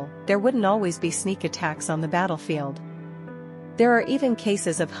powerful, there wouldn't always be sneak attacks on the battlefield. There are even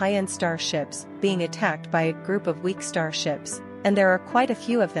cases of high-end starships being attacked by a group of weak starships, and there are quite a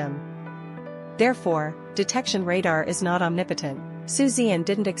few of them. Therefore, detection radar is not omnipotent. Zian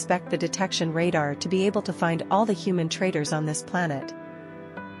didn't expect the detection radar to be able to find all the human traders on this planet.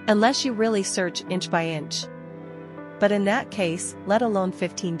 Unless you really search inch by inch. But in that case, let alone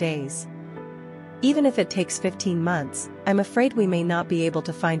 15 days. Even if it takes 15 months, I'm afraid we may not be able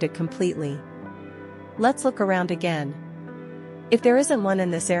to find it completely. Let's look around again. If there isn't one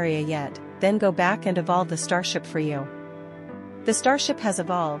in this area yet, then go back and evolve the starship for you. The starship has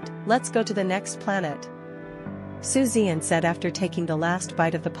evolved, let's go to the next planet. Zian said after taking the last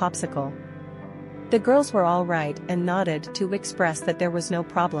bite of the popsicle. The girls were all right and nodded to express that there was no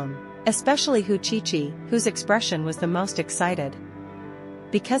problem, especially Chi, whose expression was the most excited.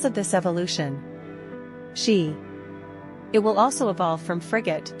 Because of this evolution, it will also evolve from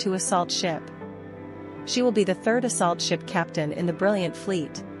frigate to assault ship. She will be the 3rd assault ship captain in the brilliant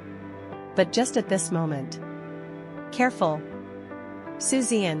fleet. But just at this moment. Careful!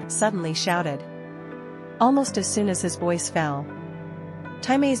 Zian suddenly shouted. Almost as soon as his voice fell,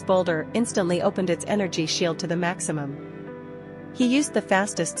 Taime's boulder instantly opened its energy shield to the maximum. He used the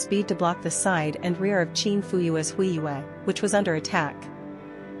fastest speed to block the side and rear of Qin Fuyue's Huiyue, which was under attack.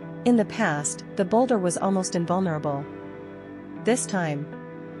 In the past, the boulder was almost invulnerable. This time,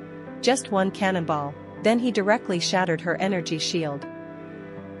 just one cannonball, then he directly shattered her energy shield.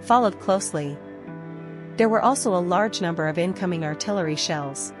 Followed closely. There were also a large number of incoming artillery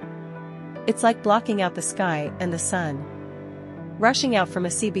shells. It's like blocking out the sky and the sun. Rushing out from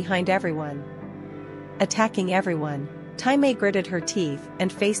a sea behind everyone. Attacking everyone. Taimei gritted her teeth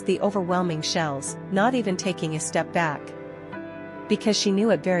and faced the overwhelming shells, not even taking a step back. Because she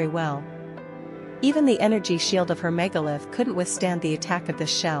knew it very well. Even the energy shield of her megalith couldn't withstand the attack of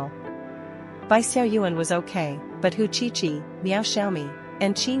this shell. Bai Xiaoyuan was okay, but Hu Qiqi, Miao Xiaomi,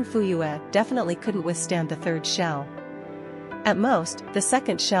 and Qin Fuyue definitely couldn't withstand the 3rd shell. At most, the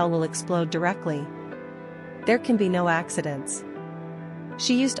 2nd shell will explode directly. There can be no accidents.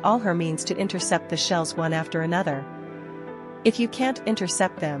 She used all her means to intercept the shells one after another. If you can't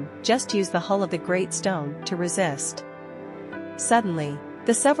intercept them, just use the hull of the Great Stone to resist. Suddenly,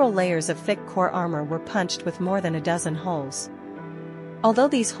 the several layers of thick core armor were punched with more than a dozen holes. Although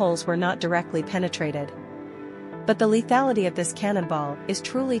these holes were not directly penetrated. But the lethality of this cannonball is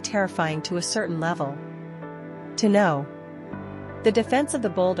truly terrifying to a certain level. To know. The defense of the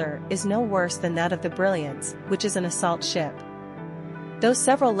boulder is no worse than that of the Brilliance, which is an assault ship. Those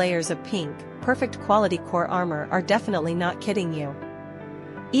several layers of pink, perfect quality core armor are definitely not kidding you.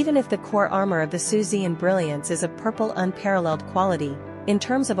 Even if the core armor of the Zian Brilliance is of purple unparalleled quality, in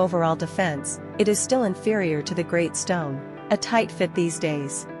terms of overall defense, it is still inferior to the Great Stone, a tight fit these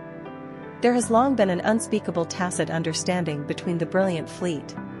days. There has long been an unspeakable tacit understanding between the brilliant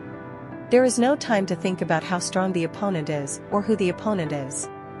fleet. There is no time to think about how strong the opponent is, or who the opponent is.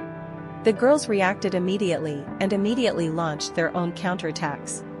 The girls reacted immediately and immediately launched their own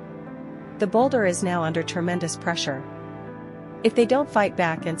counterattacks. The boulder is now under tremendous pressure. If they don't fight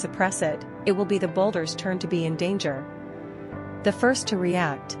back and suppress it, it will be the boulder's turn to be in danger. the first to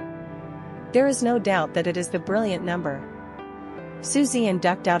react. There is no doubt that it is the brilliant number. Zian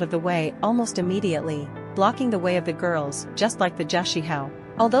ducked out of the way almost immediately, blocking the way of the girls, just like the Jushihao.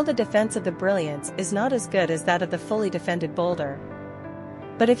 Although the defense of the brilliance is not as good as that of the fully defended boulder.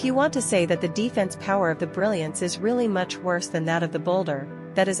 But if you want to say that the defense power of the brilliance is really much worse than that of the boulder,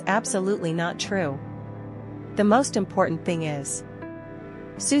 that is absolutely not true. The most important thing is,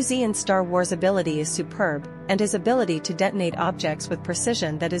 Zian's Star Wars ability is superb, and his ability to detonate objects with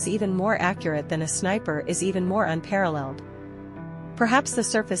precision that is even more accurate than a sniper is even more unparalleled. Perhaps the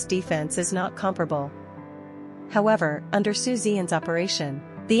surface defense is not comparable. However, under Zian's operation,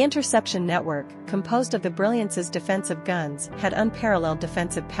 the interception network, composed of the brilliance's defensive guns, had unparalleled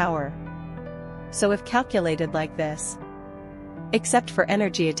defensive power. So if calculated like this, except for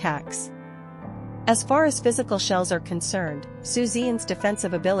energy attacks. As far as physical shells are concerned, Zian's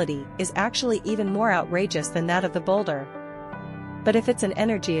defensive ability is actually even more outrageous than that of the boulder. But if it's an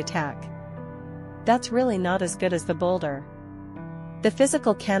energy attack, that's really not as good as the boulder. The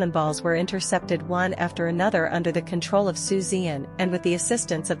physical cannonballs were intercepted one after another under the control of Zian, and with the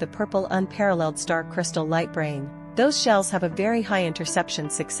assistance of the purple unparalleled star crystal light brain, those shells have a very high interception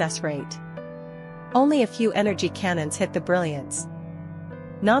success rate. Only a few energy cannons hit the brilliance.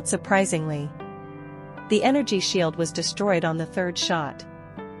 Not surprisingly, the energy shield was destroyed on the third shot.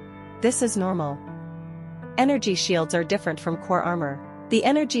 This is normal. Energy shields are different from core armor. The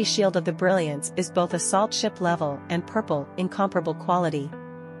energy shield of the brilliance is both assault ship level and purple, incomparable quality.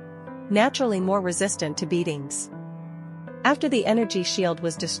 Naturally more resistant to beatings. After the energy shield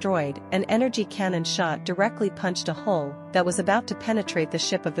was destroyed, an energy cannon shot directly punched a hole that was about to penetrate the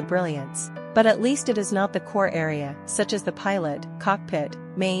ship of the brilliance. But at least it is not the core area, such as the pilot, cockpit,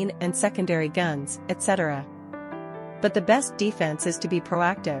 main and secondary guns, etc. But the best defense is to be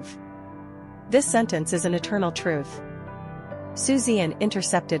proactive. This sentence is an eternal truth. Zian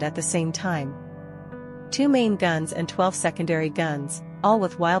intercepted at the same time 2 main guns and 12 secondary guns, all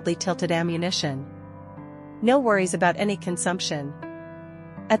with wildly tilted ammunition. No worries about any consumption.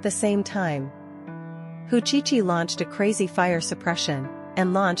 At the same time, Huchichi launched a crazy fire suppression,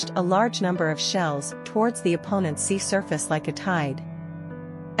 and launched a large number of shells towards the opponent's sea surface like a tide.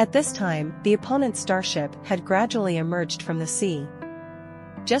 At this time, the opponent's starship had gradually emerged from the sea.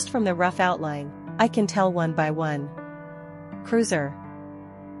 Just from the rough outline, I can tell one by one. Cruiser.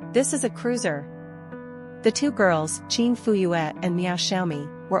 This is a cruiser. The 2 girls, Qin Fuyue and Miao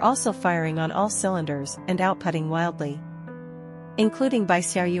Xiaomi, were also firing on all cylinders and outputting wildly. Including Bai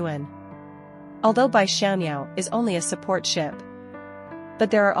Xiaoyuan. Although Bai Xiaoniao is only a support ship. But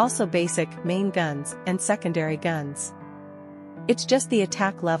there are also basic, main guns, and secondary guns. It's just the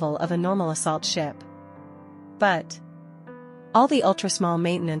attack level of a normal assault ship. But all the ultra-small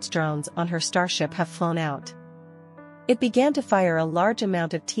maintenance drones on her starship have flown out. It began to fire a large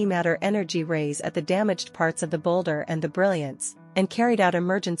amount of T-matter energy rays at the damaged parts of the boulder and the brilliance, and carried out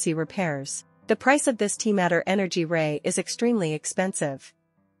emergency repairs. The price of this T-matter energy ray is extremely expensive.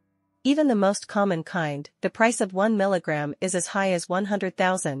 Even the most common kind, the price of 1 milligram is as high as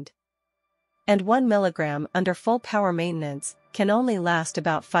 100,000. And 1 milligram under full power maintenance can only last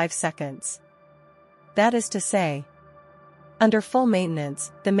about 5 seconds. That is to say, under full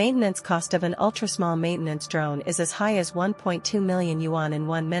maintenance, the maintenance cost of an ultra-small maintenance drone is as high as 1.2 million yuan in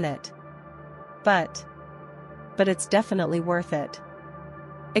 1 minute. But it's definitely worth it.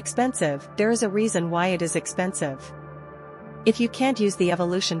 Expensive, there is a reason why it is expensive. If you can't use the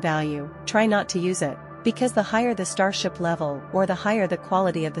evolution value, try not to use it, because the higher the starship level or the higher the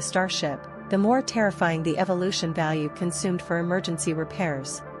quality of the starship, the more terrifying the evolution value consumed for emergency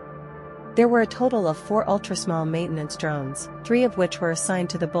repairs. There were a total of 4 ultra-small maintenance drones, 3 of which were assigned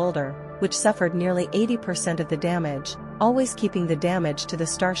to the boulder, which suffered nearly 80% of the damage, always keeping the damage to the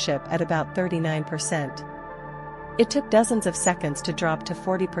starship at about 39%. It took dozens of seconds to drop to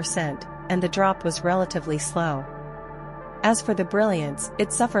 40%, and the drop was relatively slow. As for the brilliance,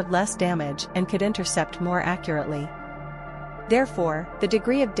 it suffered less damage and could intercept more accurately. Therefore, the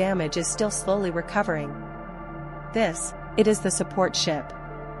degree of damage is still slowly recovering. It is the support ship.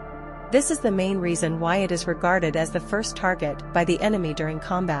 This is the main reason why it is regarded as the first target by the enemy during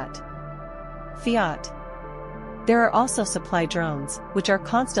combat. Fiat. There are also supply drones, which are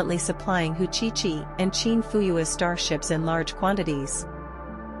constantly supplying Huchichi and Qin Fuyue's starships in large quantities.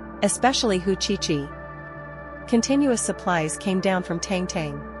 Especially Huchichi. Continuous supplies came down from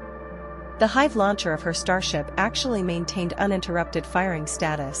Tangtang. The Hive launcher of her starship actually maintained uninterrupted firing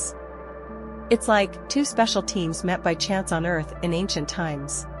status. It's like 2 special teams met by chance on Earth in ancient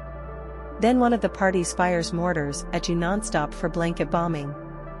times. Then one of the parties fires mortars at you non-stop for blanket bombing.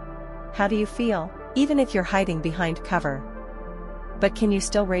 How do you feel, even if you're hiding behind cover? But can you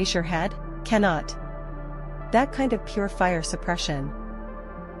still raise your head? Cannot. That kind of pure fire suppression.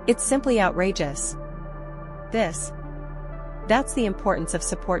 It's simply outrageous. That's the importance of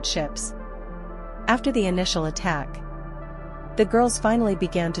support ships. After the initial attack, the girls finally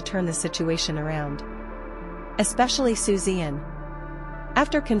began to turn the situation around. Especially Zian.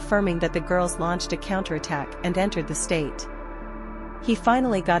 After confirming that the girls launched a counterattack and entered the state, he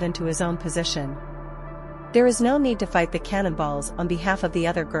finally got into his own position. There is no need to fight the cannonballs on behalf of the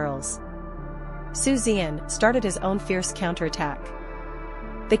other girls. Zian started his own fierce counterattack.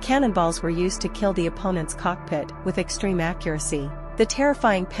 The cannonballs were used to kill the opponent's cockpit with extreme accuracy. The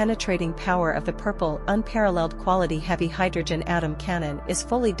terrifying penetrating power of the purple unparalleled quality heavy hydrogen atom cannon is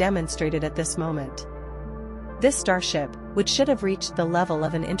fully demonstrated at this moment. This starship, which should have reached the level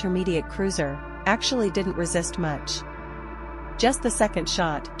of an intermediate cruiser, actually didn't resist much. Just the second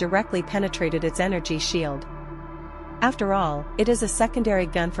shot directly penetrated its energy shield. After all, it is a secondary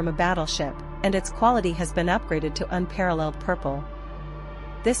gun from a battleship, and its quality has been upgraded to unparalleled purple.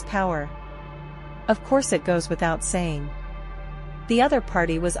 This power. Of course it goes without saying. The other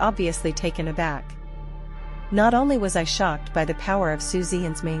party was obviously taken aback. Not only was I shocked by the power of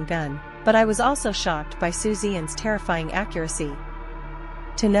Zian's main gun, but I was also shocked by Zian's terrifying accuracy.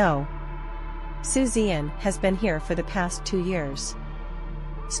 To know, Zian has been here for the past 2 years.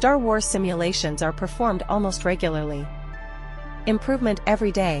 Star Wars simulations are performed almost regularly. Improvement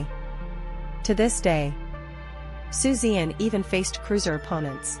every day. To this day, Zian even faced cruiser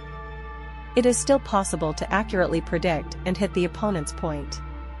opponents. It is still possible to accurately predict and hit the opponent's point.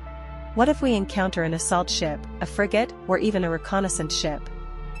 What if we encounter an assault ship, a frigate, or even a reconnaissance ship?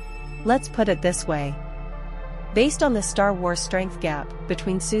 Let's put it this way. Based on the Star Wars strength gap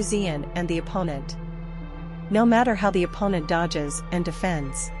between Zian and the opponent, no matter how the opponent dodges and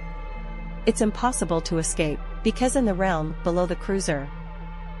defends, it's impossible to escape, because in the realm below the cruiser,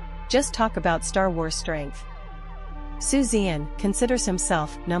 just talk about Star Wars strength. Zian considers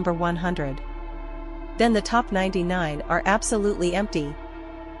himself number 100. Then the top 99 are absolutely empty.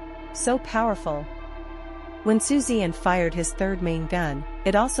 So powerful. When Zian fired his third main gun,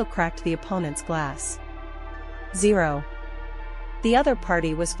 it also cracked the opponent's glass. 0. The other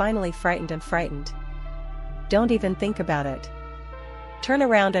party was finally frightened. Don't even think about it. Turn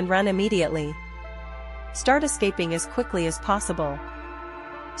around and run immediately. Start escaping as quickly as possible.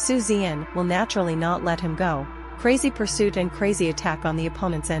 Zian will naturally not let him go. Crazy pursuit and crazy attack on the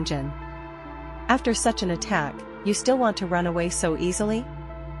opponent's engine. After such an attack, you still want to run away so easily?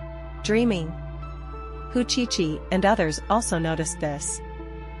 Dreaming. Hu Chi and others also noticed this.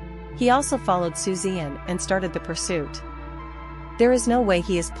 He also followed Zian and started the pursuit. There is no way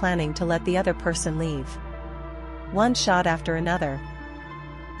he is planning to let the other person leave. One shot after another.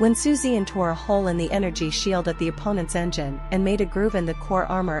 When Zian tore a hole in the energy shield at the opponent's engine and made a groove in the core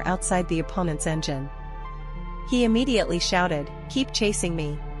armor outside the opponent's engine, he immediately shouted, "Keep chasing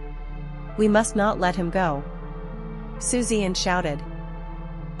me. We must not let him go." Zian shouted.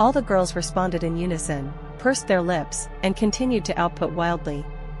 All the girls responded in unison, pursed their lips, and continued to output wildly.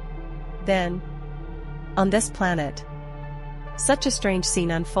 Then, on this planet, such a strange scene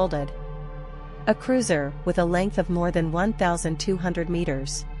unfolded. A cruiser with a length of more than 1,200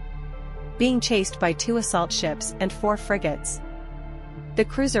 meters, being chased by 2 assault ships and 4 frigates. The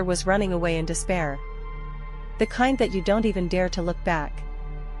cruiser was running away in despair. The kind that you don't even dare to look back.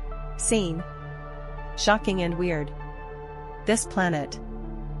 Scene. Shocking and weird. This planet.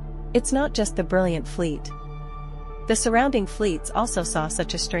 It's not just the brilliant fleet. The surrounding fleets also saw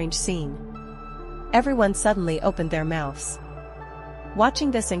such a strange scene. Everyone suddenly opened their mouths,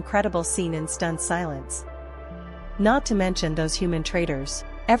 watching this incredible scene in stunned silence. Not to mention those human traders,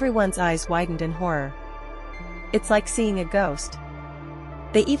 everyone's eyes widened in horror. It's like seeing a ghost.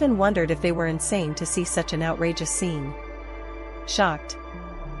 They even wondered if they were insane to see such an outrageous scene. Shocked.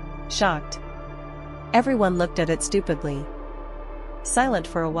 Everyone looked at it stupidly. Silent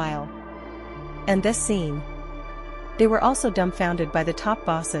for a while. And this scene. They were also dumbfounded by the top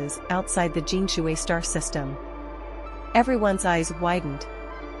bosses outside the Jinshui star system. Everyone's eyes widened.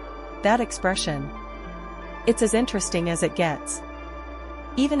 That expression. It's as interesting as it gets.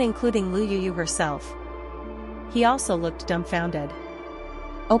 Even including Lu Yuyu herself. He also looked dumbfounded.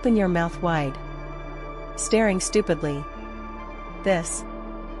 Open your mouth wide. Staring stupidly. This.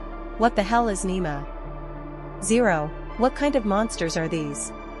 What the hell is Nima? 0. What kind of monsters are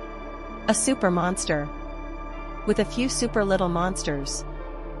these? A super monster. With a few super little monsters.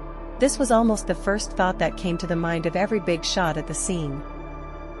 This was almost the first thought that came to the mind of every big shot at the scene.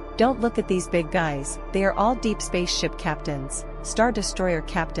 Don't look at these big guys, they are all deep space ship captains, star destroyer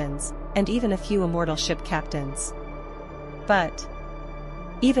captains, and even a few immortal ship captains. But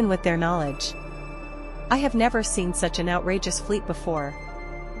even with their knowledge. I have never seen such an outrageous fleet before.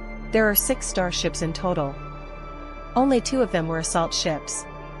 There are 6 starships in total. Only 2 of them were assault ships.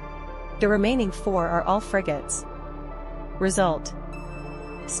 The remaining 4 are all frigates. Result: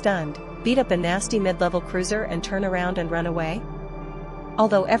 stunned, beat up a nasty mid-level cruiser and turn around and run away?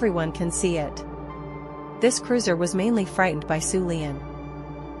 Although everyone can see it. This cruiser was mainly frightened by Su Lian.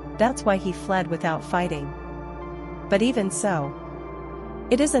 That's why he fled without fighting. But even so,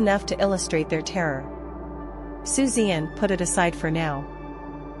 it is enough to illustrate their terror. Su Zian put it aside for now.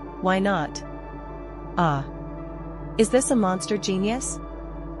 Why not? Is this a monster genius?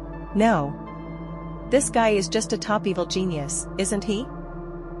 No. This guy is just a top evil genius, isn't he?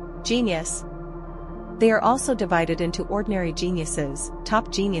 Genius. They are also divided into ordinary geniuses,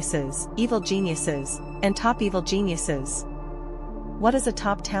 top geniuses, evil geniuses, and top evil geniuses. What is a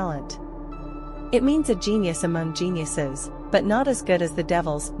top talent? It means a genius among geniuses, but not as good as the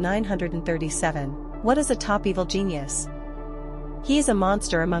devil's 937. What is a top evil genius? He is a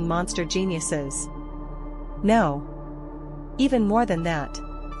monster among monster geniuses. No. Even more than that.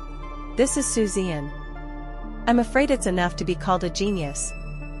 This is Su Zian. I'm afraid it's enough to be called a genius.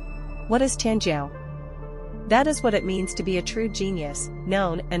 What is Tianjiao? That is what it means to be a true genius,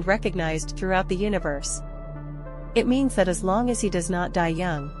 known and recognized throughout the universe. It means that as long as he does not die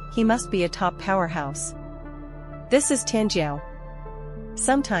young, he must be a top powerhouse. This is Tianjiao.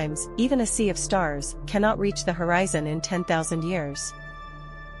 Sometimes, even a sea of stars cannot reach the horizon in 10,000 years.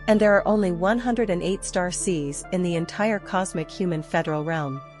 And there are only 108 star seas in the entire cosmic human federal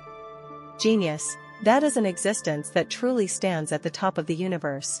realm. Genius, that is an existence that truly stands at the top of the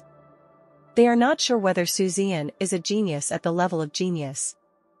universe. They are not sure whether Su Zian is a genius at the level of genius.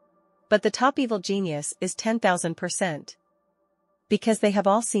 But the top evil genius is 10,000%. Because they have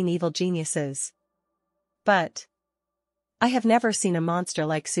all seen evil geniuses. But I have never seen a monster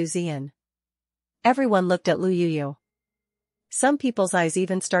like Su Zian. Everyone looked at Lu Yuyu. Some people's eyes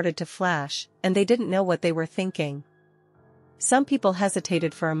even started to flash, and they didn't know what they were thinking. Some people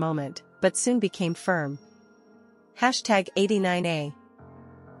hesitated for a moment, but soon became firm. #89A.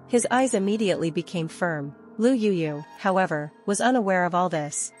 His eyes immediately became firm. Lu Yuyu, however, was unaware of all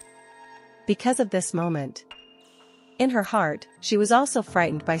this. Because of this moment. In her heart, she was also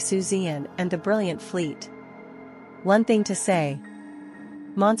frightened by Su Zian and the brilliant fleet. One thing to say.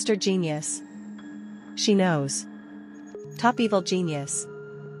 Monster genius. She knows. Top evil genius.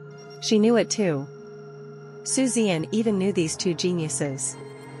 She knew it too. Su Zian even knew these 2 geniuses.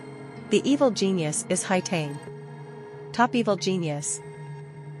 The evil genius is Haitang. Top evil genius.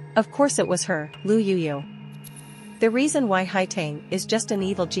 Of course it was her, Lu Yuyu. The reason why Haitang is just an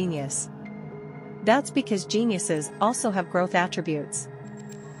evil genius. That's because geniuses also have growth attributes.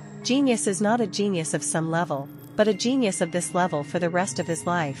 Genius is not a genius of some level, but a genius of this level for the rest of his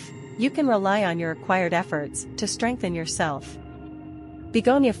life. You can rely on your acquired efforts to strengthen yourself.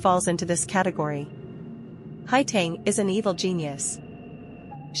 Begonia falls into this category. Haitang is an evil genius.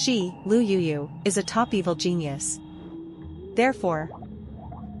 She, Lu Yuyu, is a top evil genius. Therefore.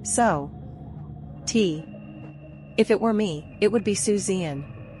 So. If it were me, it would be Su Zian.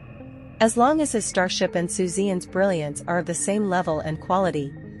 As long as his starship and Su Zian's brilliance are of the same level and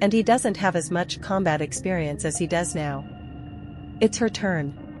quality, and he doesn't have as much combat experience as he does now. It's her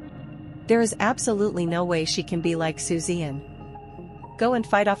turn. There is absolutely no way she can be like Su Zian. Go and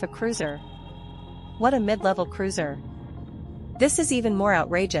fight off a cruiser. What a mid-level cruiser. This is even more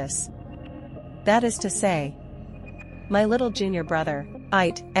outrageous. That is to say, my little junior brother,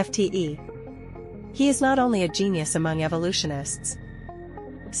 FTE. He is not only a genius among evolutionists.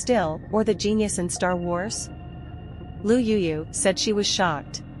 Still, or the genius in Star Wars? Lu Yuyu said she was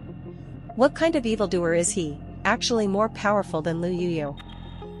shocked. What kind of evildoer is he, actually more powerful than Lu Yuyu?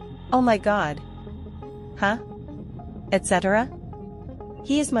 Oh my god. Huh? Etc.?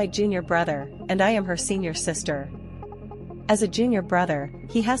 He is my junior brother, and I am her senior sister. As a junior brother,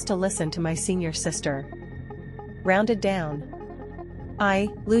 he has to listen to my senior sister. Rounded down. I,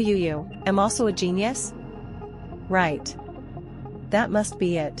 Lu Yuyu, am also a genius? Right. That must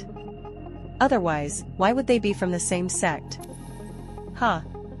be it. Otherwise, why would they be from the same sect? Huh.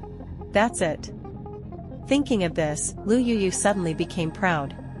 That's it. Thinking of this, Lu Yuyu suddenly became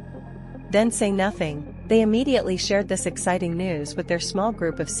proud. Then say nothing, they immediately shared this exciting news with their small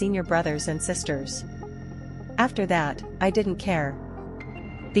group of senior brothers and sisters. After that, I didn't care.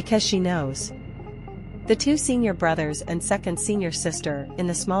 Because she knows. The 2 senior brothers and second senior sister in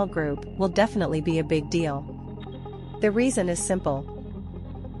the small group will definitely be a big deal. The reason is simple.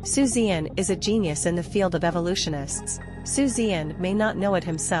 Su Zian is a genius in the field of evolutionists. Su Zian may not know it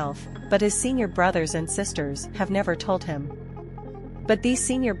himself, but his senior brothers and sisters have never told him. But these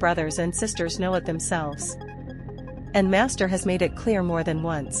senior brothers and sisters know it themselves. And Master has made it clear more than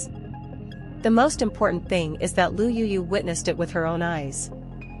once. The most important thing is that Lu Yuyu witnessed it with her own eyes.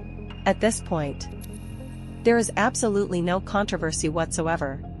 At this point, there is absolutely no controversy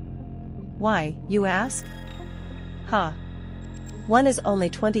whatsoever. Why, you ask? One is only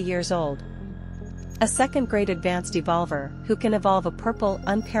 20 years old. A second-grade advanced evolver who can evolve a purple,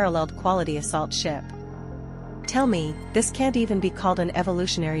 unparalleled quality assault ship. Tell me, this can't even be called an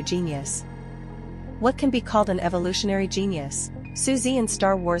evolutionary genius. What can be called an evolutionary genius? Zian's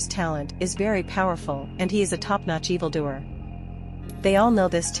Star Wars talent is very powerful and he is a top-notch evildoer. They all know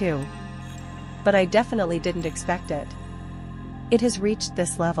this too. But I definitely didn't expect it. It has reached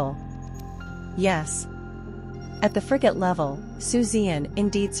this level. Yes. At the frigate level, Zian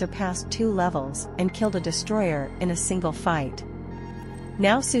indeed surpassed 2 levels and killed a destroyer in a single fight.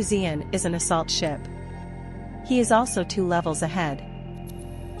 Now Zian is an assault ship. He is also 2 levels ahead.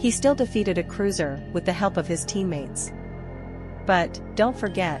 He still defeated a cruiser with the help of his teammates. But, don't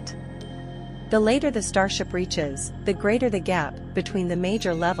forget. The later the starship reaches, the greater the gap between the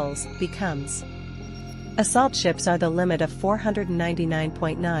major levels becomes. Assault ships are the limit of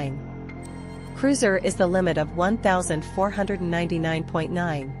 499.9. Cruiser is the limit of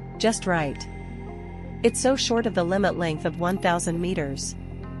 1499.9, just right. It's so short of the limit length of 1000 meters.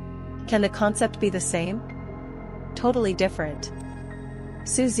 Can the concept be the same? Totally different.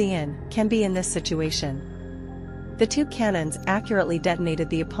 Zian can be in this situation. The 2 cannons accurately detonated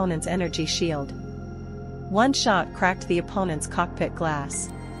the opponent's energy shield. One shot cracked the opponent's cockpit glass.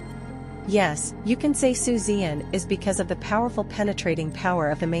 Yes, you can say Zian is because of the powerful penetrating power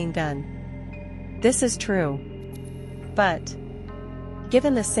of the main gun. This is true. But,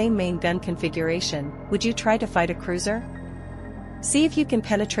 given the same main gun configuration, would you try to fight a cruiser? See if you can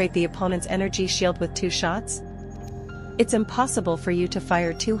penetrate the opponent's energy shield with 2 shots? It's impossible for you to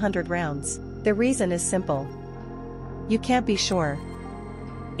fire 200 rounds. The reason is simple. You can't be sure.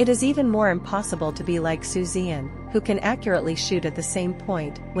 It is even more impossible to be like Zian, who can accurately shoot at the same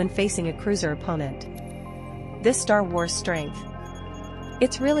point when facing a cruiser opponent. This Star Wars strength.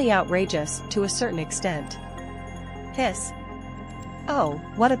 It's really outrageous to a certain extent. Hiss. Oh,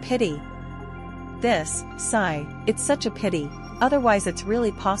 what a pity. This, sigh, it's such a pity, otherwise it's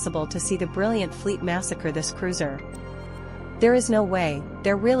really possible to see the brilliant fleet massacre this cruiser. There is no way,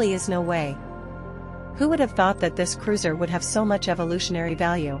 there really is no way. Who would have thought that this cruiser would have so much evolutionary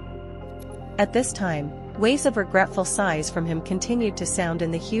value? At this time, waves of regretful sighs from him continued to sound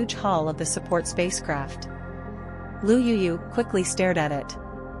in the huge hull of the support spacecraft. Lu Yuyu quickly stared at it.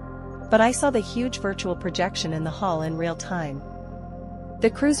 But I saw the huge virtual projection in the hull in real time.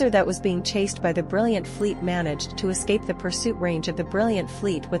 The cruiser that was being chased by the brilliant fleet managed to escape the pursuit range of the brilliant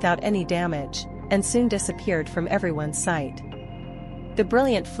fleet without any damage, and soon disappeared from everyone's sight. The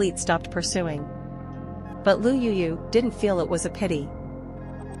brilliant fleet stopped pursuing. But Lu Yuyu didn't feel it was a pity.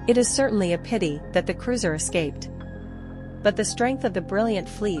 It is certainly a pity that the cruiser escaped. But the strength of the brilliant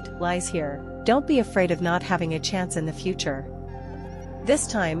fleet lies here. Don't be afraid of not having a chance in the future. This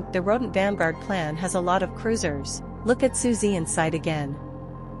time, the Rodent Vanguard plan has a lot of cruisers. Look at Zian's side again.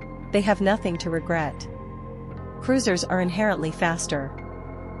 They have nothing to regret. Cruisers are inherently faster.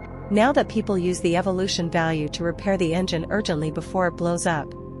 Now that people use the evolution value to repair the engine urgently before it blows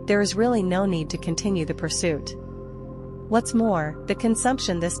up, there is really no need to continue the pursuit. What's more, the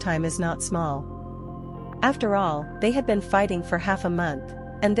consumption this time is not small. After all, they had been fighting for half a month,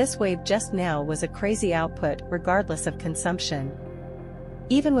 and this wave just now was a crazy output regardless of consumption.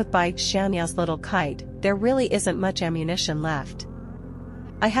 Even with Bai Xianyao's little kite, there really isn't much ammunition left.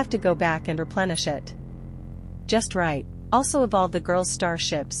 I have to go back and replenish it. Just right. Also evolve the girls'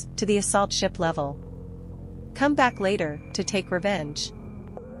 starships to the assault ship level. Come back later to take revenge.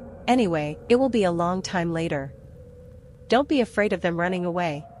 Anyway, it will be a long time later. Don't be afraid of them running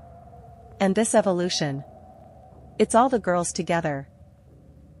away. And this evolution. It's all the girls together.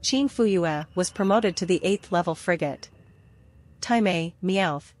 Qin Fuyue was promoted to the 8th level frigate. Taimei,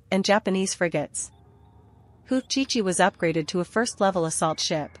 Meowth, and Japanese frigates. Hu Chichi was upgraded to a 1st level assault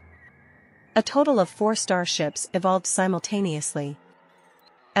ship. A total of 4 starships evolved simultaneously.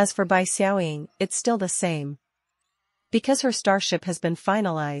 As for Bai Xiaoying, it's still the same. Because her starship has been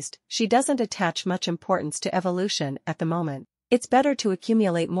finalized, she doesn't attach much importance to evolution at the moment. It's better to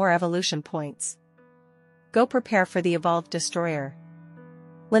accumulate more evolution points. Go prepare for the evolved destroyer.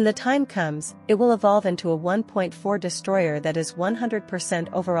 When the time comes, it will evolve into a 1.4 destroyer that is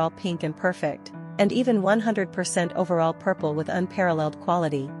 100% overall pink and perfect, and even 100% overall purple with unparalleled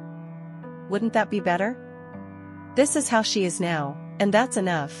quality. Wouldn't that be better? This is how she is now, and that's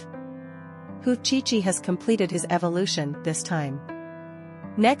enough. Hu Chichi has completed his evolution this time.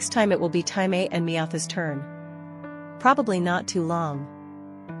 Next time it will be Time A and Meowth's turn. Probably not too long.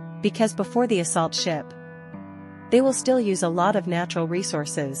 Because before the assault ship, they will still use a lot of natural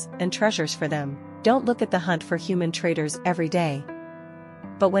resources and treasures for them. Don't look at the hunt for human traders every day.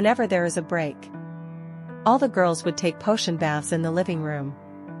 But whenever there is a break, all the girls would take potion baths in the living room.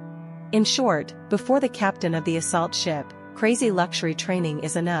 In short, before the captain of the assault ship, crazy luxury training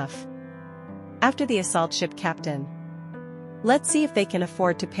is enough. After the assault ship captain, let's see if they can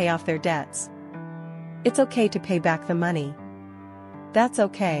afford to pay off their debts. It's okay to pay back the money. That's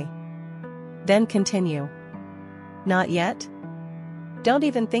okay. Then continue. Not yet? Don't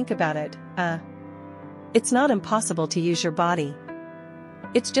even think about it. It's not impossible to use your body.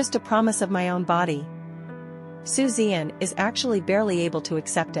 It's just a promise of my own body. Zian is actually barely able to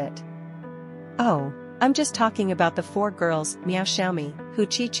accept it. Oh, I'm just talking about the 4 girls, Miao Xiaomi, Hu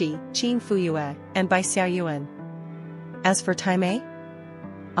Qiqi, Qin Fuyue, and Bai Xiaoyuan. As for Time A?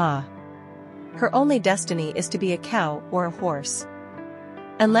 Her only destiny is to be a cow or a horse.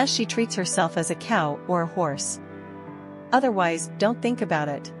 Unless she treats herself as a cow or a horse. Otherwise, don't think about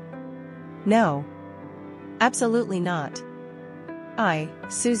it. No. Absolutely not.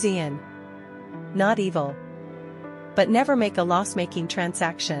 Zian. Not evil. But never make a loss-making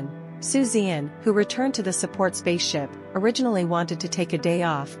transaction. Zian, who returned to the support spaceship, originally wanted to take a day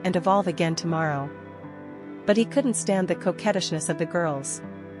off and evolve again tomorrow. But he couldn't stand the coquettishness of the girls.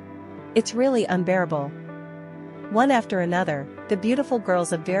 It's really unbearable. One after another, the beautiful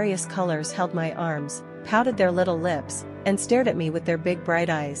girls of various colors held my arms, pouted their little lips, and stared at me with their big bright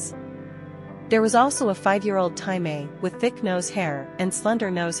eyes. There was also a 5-year-old Time A with thick nose hair and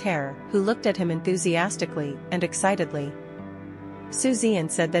slender nose hair who looked at him enthusiastically and excitedly. Zian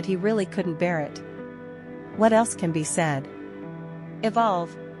said that he really couldn't bear it. What else can be said?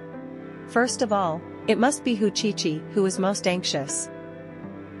 Evolve. First of all, it must be Hu Qiqi who is most anxious.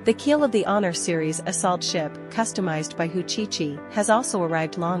 The keel of the Honor Series assault ship, customized by Hu Qiqi, has also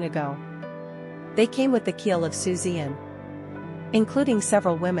arrived long ago. They came with the keel of Zian. Including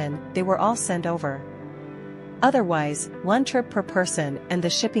several women, they were all sent over. Otherwise, 1 trip per person and the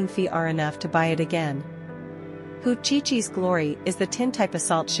shipping fee are enough to buy it again. Hu Qiqi's glory is the tin-type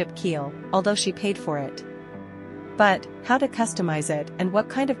assault ship keel, although she paid for it. But, how to customize it and what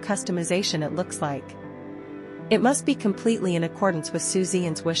kind of customization it looks like? It must be completely in accordance with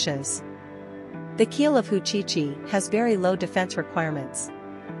Zian's wishes. The keel of Hu Qiqi has very low defense requirements.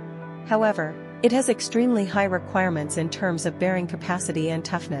 However, it has extremely high requirements in terms of bearing capacity and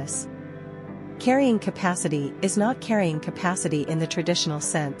toughness. Carrying capacity is not carrying capacity in the traditional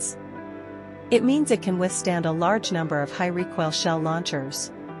sense. It means it can withstand a large number of high-recoil shell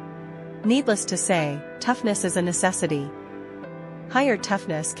launchers. Needless to say, toughness is a necessity. Higher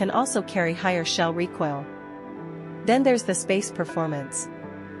toughness can also carry higher shell recoil. Then there's the space performance.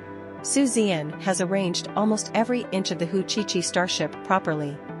 Zian has arranged almost every inch of the Hu Qiqi starship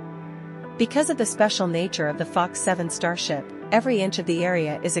properly. Because of the special nature of the Fox 7 starship, every inch of the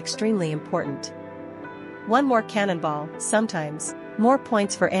area is extremely important. 1 more cannonball, sometimes, more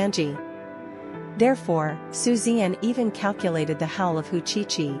points for Angie. Therefore, Zian even calculated the hull of Hu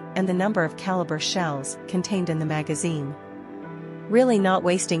Qiqi and the number of caliber shells contained in the magazine. Really not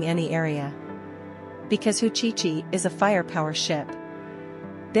wasting any area. Because Hu Qiqi is a firepower ship.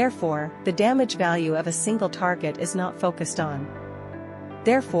 Therefore, the damage value of a single target is not focused on.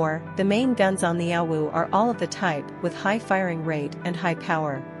 Therefore, the main guns on the Yaowu are all of the type with high firing rate and high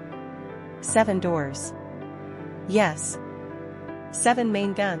power. 7 doors. Yes. 7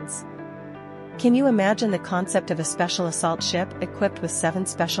 main guns. Can you imagine the concept of a special assault ship equipped with 7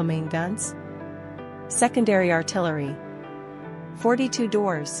 special main guns? Secondary artillery. 42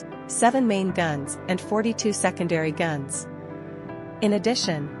 doors, 7 main guns and 42 secondary guns. In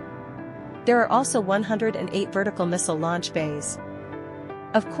addition, there are also 108 vertical missile launch bays.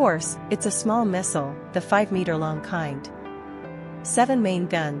 Of course, it's a small missile, the 5-meter-long kind. 7 main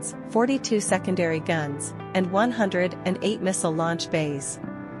guns, 42 secondary guns, and 108 missile launch bays.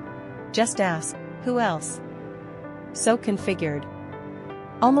 Just ask, who else? So configured.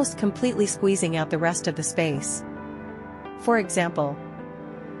 Almost completely squeezing out the rest of the space. For example,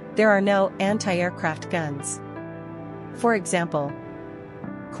 there are no anti-aircraft guns. For example,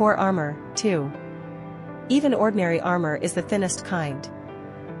 core armor, too. Even ordinary armor is the thinnest kind.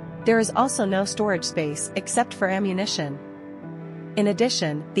 There is also no storage space except for ammunition. In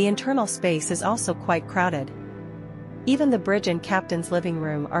addition, the internal space is also quite crowded. Even the bridge and captain's living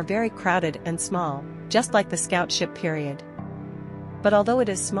room are very crowded and small, just like the scout ship period. But although it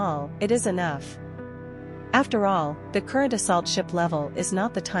is small, it is enough. After all, the current assault ship level is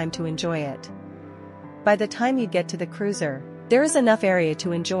not the time to enjoy it. By the time you get to the cruiser, There is enough area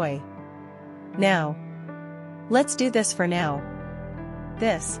to enjoy. Now. Let's do this for now.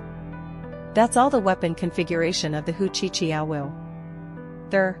 That's all the weapon configuration of the Hu Chi Chi Awu.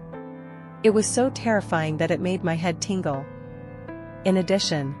 It was so terrifying that it made my head tingle. In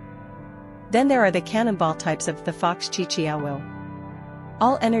addition. Then there are the cannonball types of the Fox Chi Chi Awu.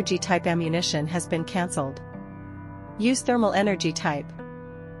 All energy type ammunition has been cancelled. Use thermal energy type.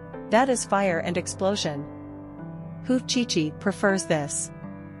 That is fire and explosion. Hu Chi Chi prefers this.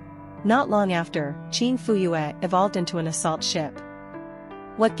 Not long after, Qin Fuyue evolved into an assault ship.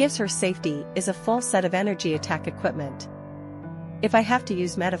 What gives her safety is a full set of energy attack equipment. If I have to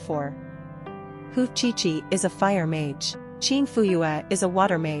use metaphor, Hu Chi Chi is a fire mage, Qin Fuyue is a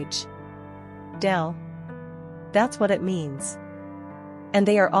water mage. That's what it means. And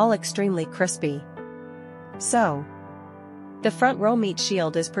they are all extremely crispy. So. The front row meat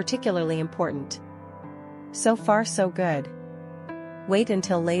shield is particularly important. So far so good. Wait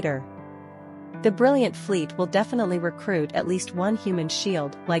until later. The brilliant fleet will definitely recruit at least one human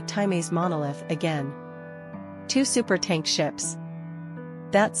shield like Taime's monolith again. 2 super tank ships.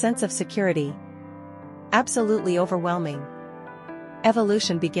 That sense of security. Absolutely overwhelming.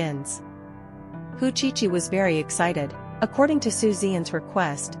 Evolution begins. Hu Chi Chi was very excited. According to Su Zian's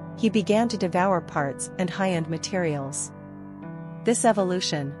request, he began to devour parts and high-end materials. This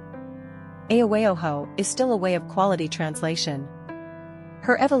evolution. Aoweoho is still a way of quality translation.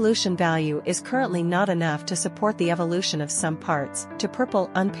 Her evolution value is currently not enough to support the evolution of some parts to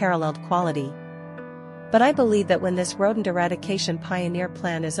purple unparalleled quality. But I believe that when this rodent eradication pioneer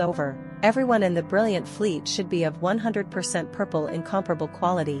plan is over, everyone in the brilliant fleet should be of 100% purple incomparable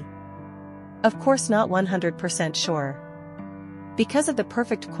quality. Of course not 100% sure. Because of the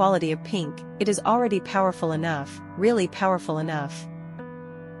perfect quality of pink, it is already powerful enough, really powerful enough.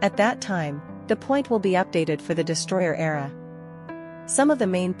 At that time, the point will be updated for the destroyer era. Some of the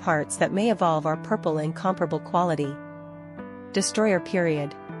main parts that may evolve are purple incomparable quality. Destroyer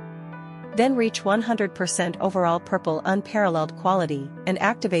period. Then reach 100% overall purple unparalleled quality and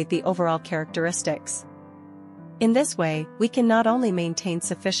activate the overall characteristics. In this way, we can not only maintain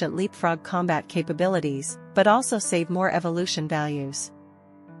sufficient leapfrog combat capabilities, but also save more evolution values.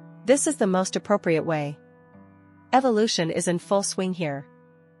 This is the most appropriate way. Evolution is in full swing here.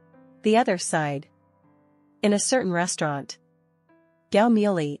 The other side. In a certain restaurant, Gao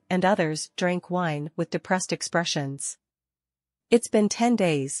Muley and others drank wine with depressed expressions. It's been 10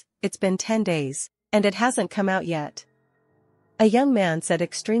 days, and it hasn't come out yet. A young man said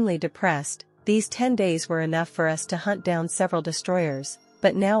extremely depressed, these 10 days were enough for us to hunt down several destroyers,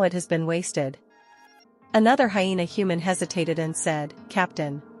 but now it has been wasted. Another hyena human hesitated and said,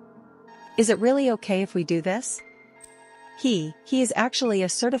 Captain. Is it really okay if we do this? He is actually a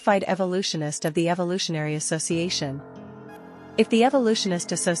certified evolutionist of the Evolutionary Association. If the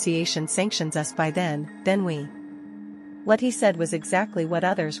Evolutionist Association sanctions us by then we. What he said was exactly what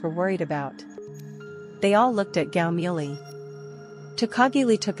others were worried about. They all looked at Gao Muley. Takagi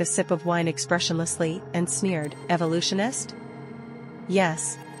Li took a sip of wine expressionlessly and sneered, Evolutionist?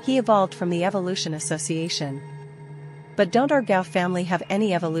 Yes, he evolved from the Evolution Association. But don't our Gao family have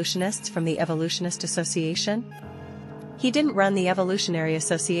any evolutionists from the Evolutionist Association? He didn't run the Evolutionary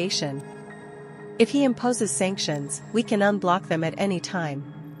Association. If he imposes sanctions, we can unblock them at any time.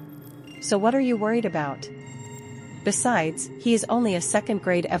 So what are you worried about? Besides, he is only a 2nd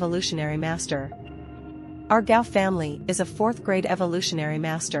grade evolutionary master. Our Gao family is a 4th grade evolutionary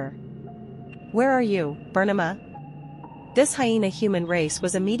master. Where are you, Burnhama? This hyena human race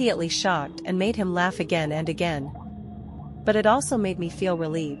was immediately shocked and made him laugh again and again. But it also made me feel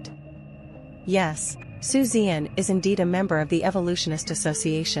relieved. Yes, Su Zian is indeed a member of the Evolutionist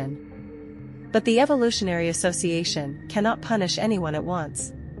Association. But the Evolutionary Association cannot punish anyone at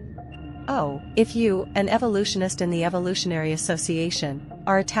once. Oh, if you, an evolutionist in the Evolutionary Association,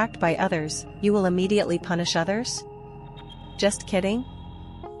 are attacked by others, you will immediately punish others? Just kidding?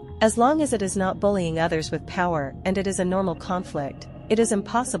 As long as it is not bullying others with power and it is a normal conflict, it is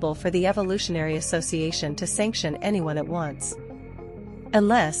impossible for the Evolutionary Association to sanction anyone at once.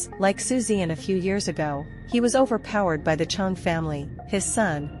 Unless, like Su Zian a few years ago, he was overpowered by the Chang family, his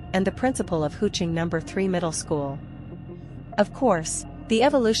son, and the principal of Huqing No. 3 Middle School. Of course, the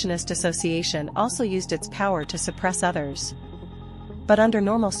Evolutionist Association also used its power to suppress others. But under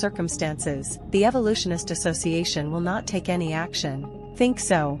normal circumstances, the Evolutionist Association will not take any action. Think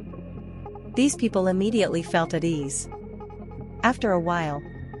so. These people immediately felt at ease. After a while,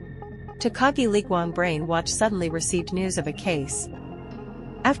 Takagi Liguang Brain Watch suddenly received news of a case.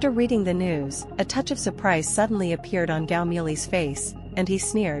 After reading the news, a touch of surprise suddenly appeared on Gao Muley's face, and he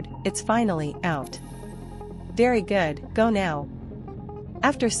sneered, "It's finally out." Very good, go now.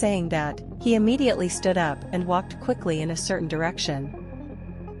 After saying that, he immediately stood up and walked quickly in a certain direction.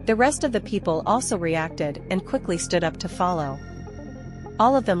 The rest of the people also reacted and quickly stood up to follow.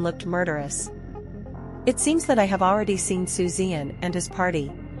 All of them looked murderous. It seems that I have already seen Zian and his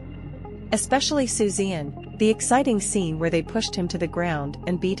party. Especially Zian, the exciting scene where they pushed him to the ground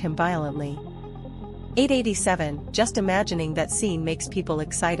and beat him violently. 887, just imagining that scene makes people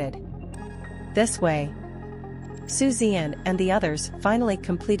excited. This way, Zian and the others finally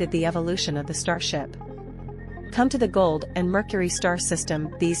completed the evolution of the starship. Come to the Gold and Mercury star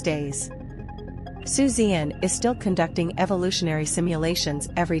system these days. Zian is still conducting evolutionary simulations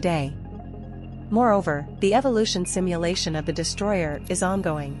every day. Moreover, the evolution simulation of the destroyer is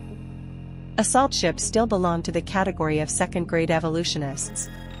ongoing. Assault ships still belong to the category of second-grade evolutionists.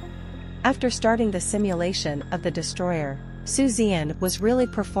 After starting the simulation of the destroyer, Zian was really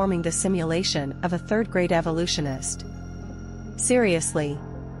performing the simulation of a third-grade evolutionist. Seriously.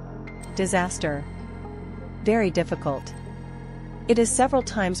 Disaster. Very difficult. It is several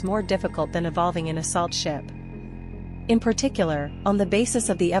times more difficult than evolving an assault ship. In particular, on the basis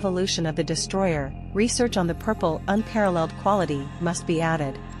of the evolution of the destroyer, research on the purple unparalleled quality must be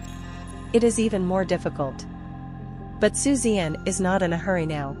added. It is even more difficult. But Zian is not in a hurry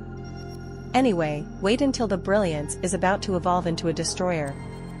now. Anyway, wait until the brilliance is about to evolve into a destroyer.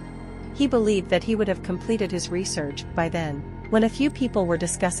 He believed that he would have completed his research by then, when a few people were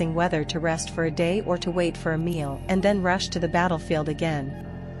discussing whether to rest for a day or to wait for a meal and then rush to the battlefield again.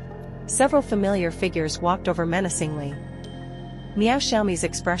 Several familiar figures walked over menacingly. Miao Xiaomi's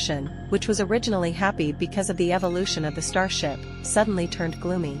expression, which was originally happy because of the evolution of the starship, suddenly turned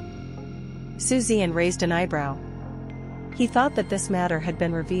gloomy. Zian raised an eyebrow. He thought that this matter had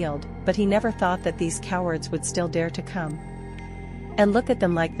been revealed, but he never thought that these cowards would still dare to come and look at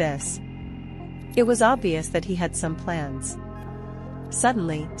them like this. It was obvious that he had some plans.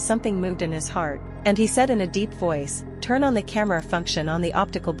 Suddenly, something moved in his heart, and he said in a deep voice, "Turn on the camera function on the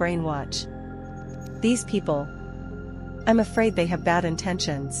optical brain watch. These people. I'm afraid they have bad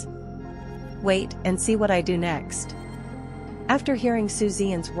intentions. Wait and see what I do next." After hearing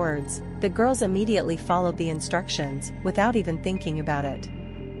Zian's words, the girls immediately followed the instructions, without even thinking about it.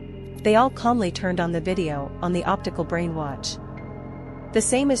 They all calmly turned on the video on the optical brain watch. The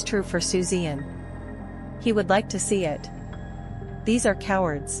same is true for Zian. He would like to see it. These are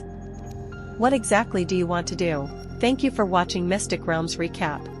cowards. What exactly do you want to do? Thank you for watching Mystic Realms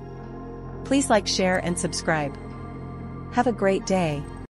Recap. Please like, share and subscribe. Have a great day.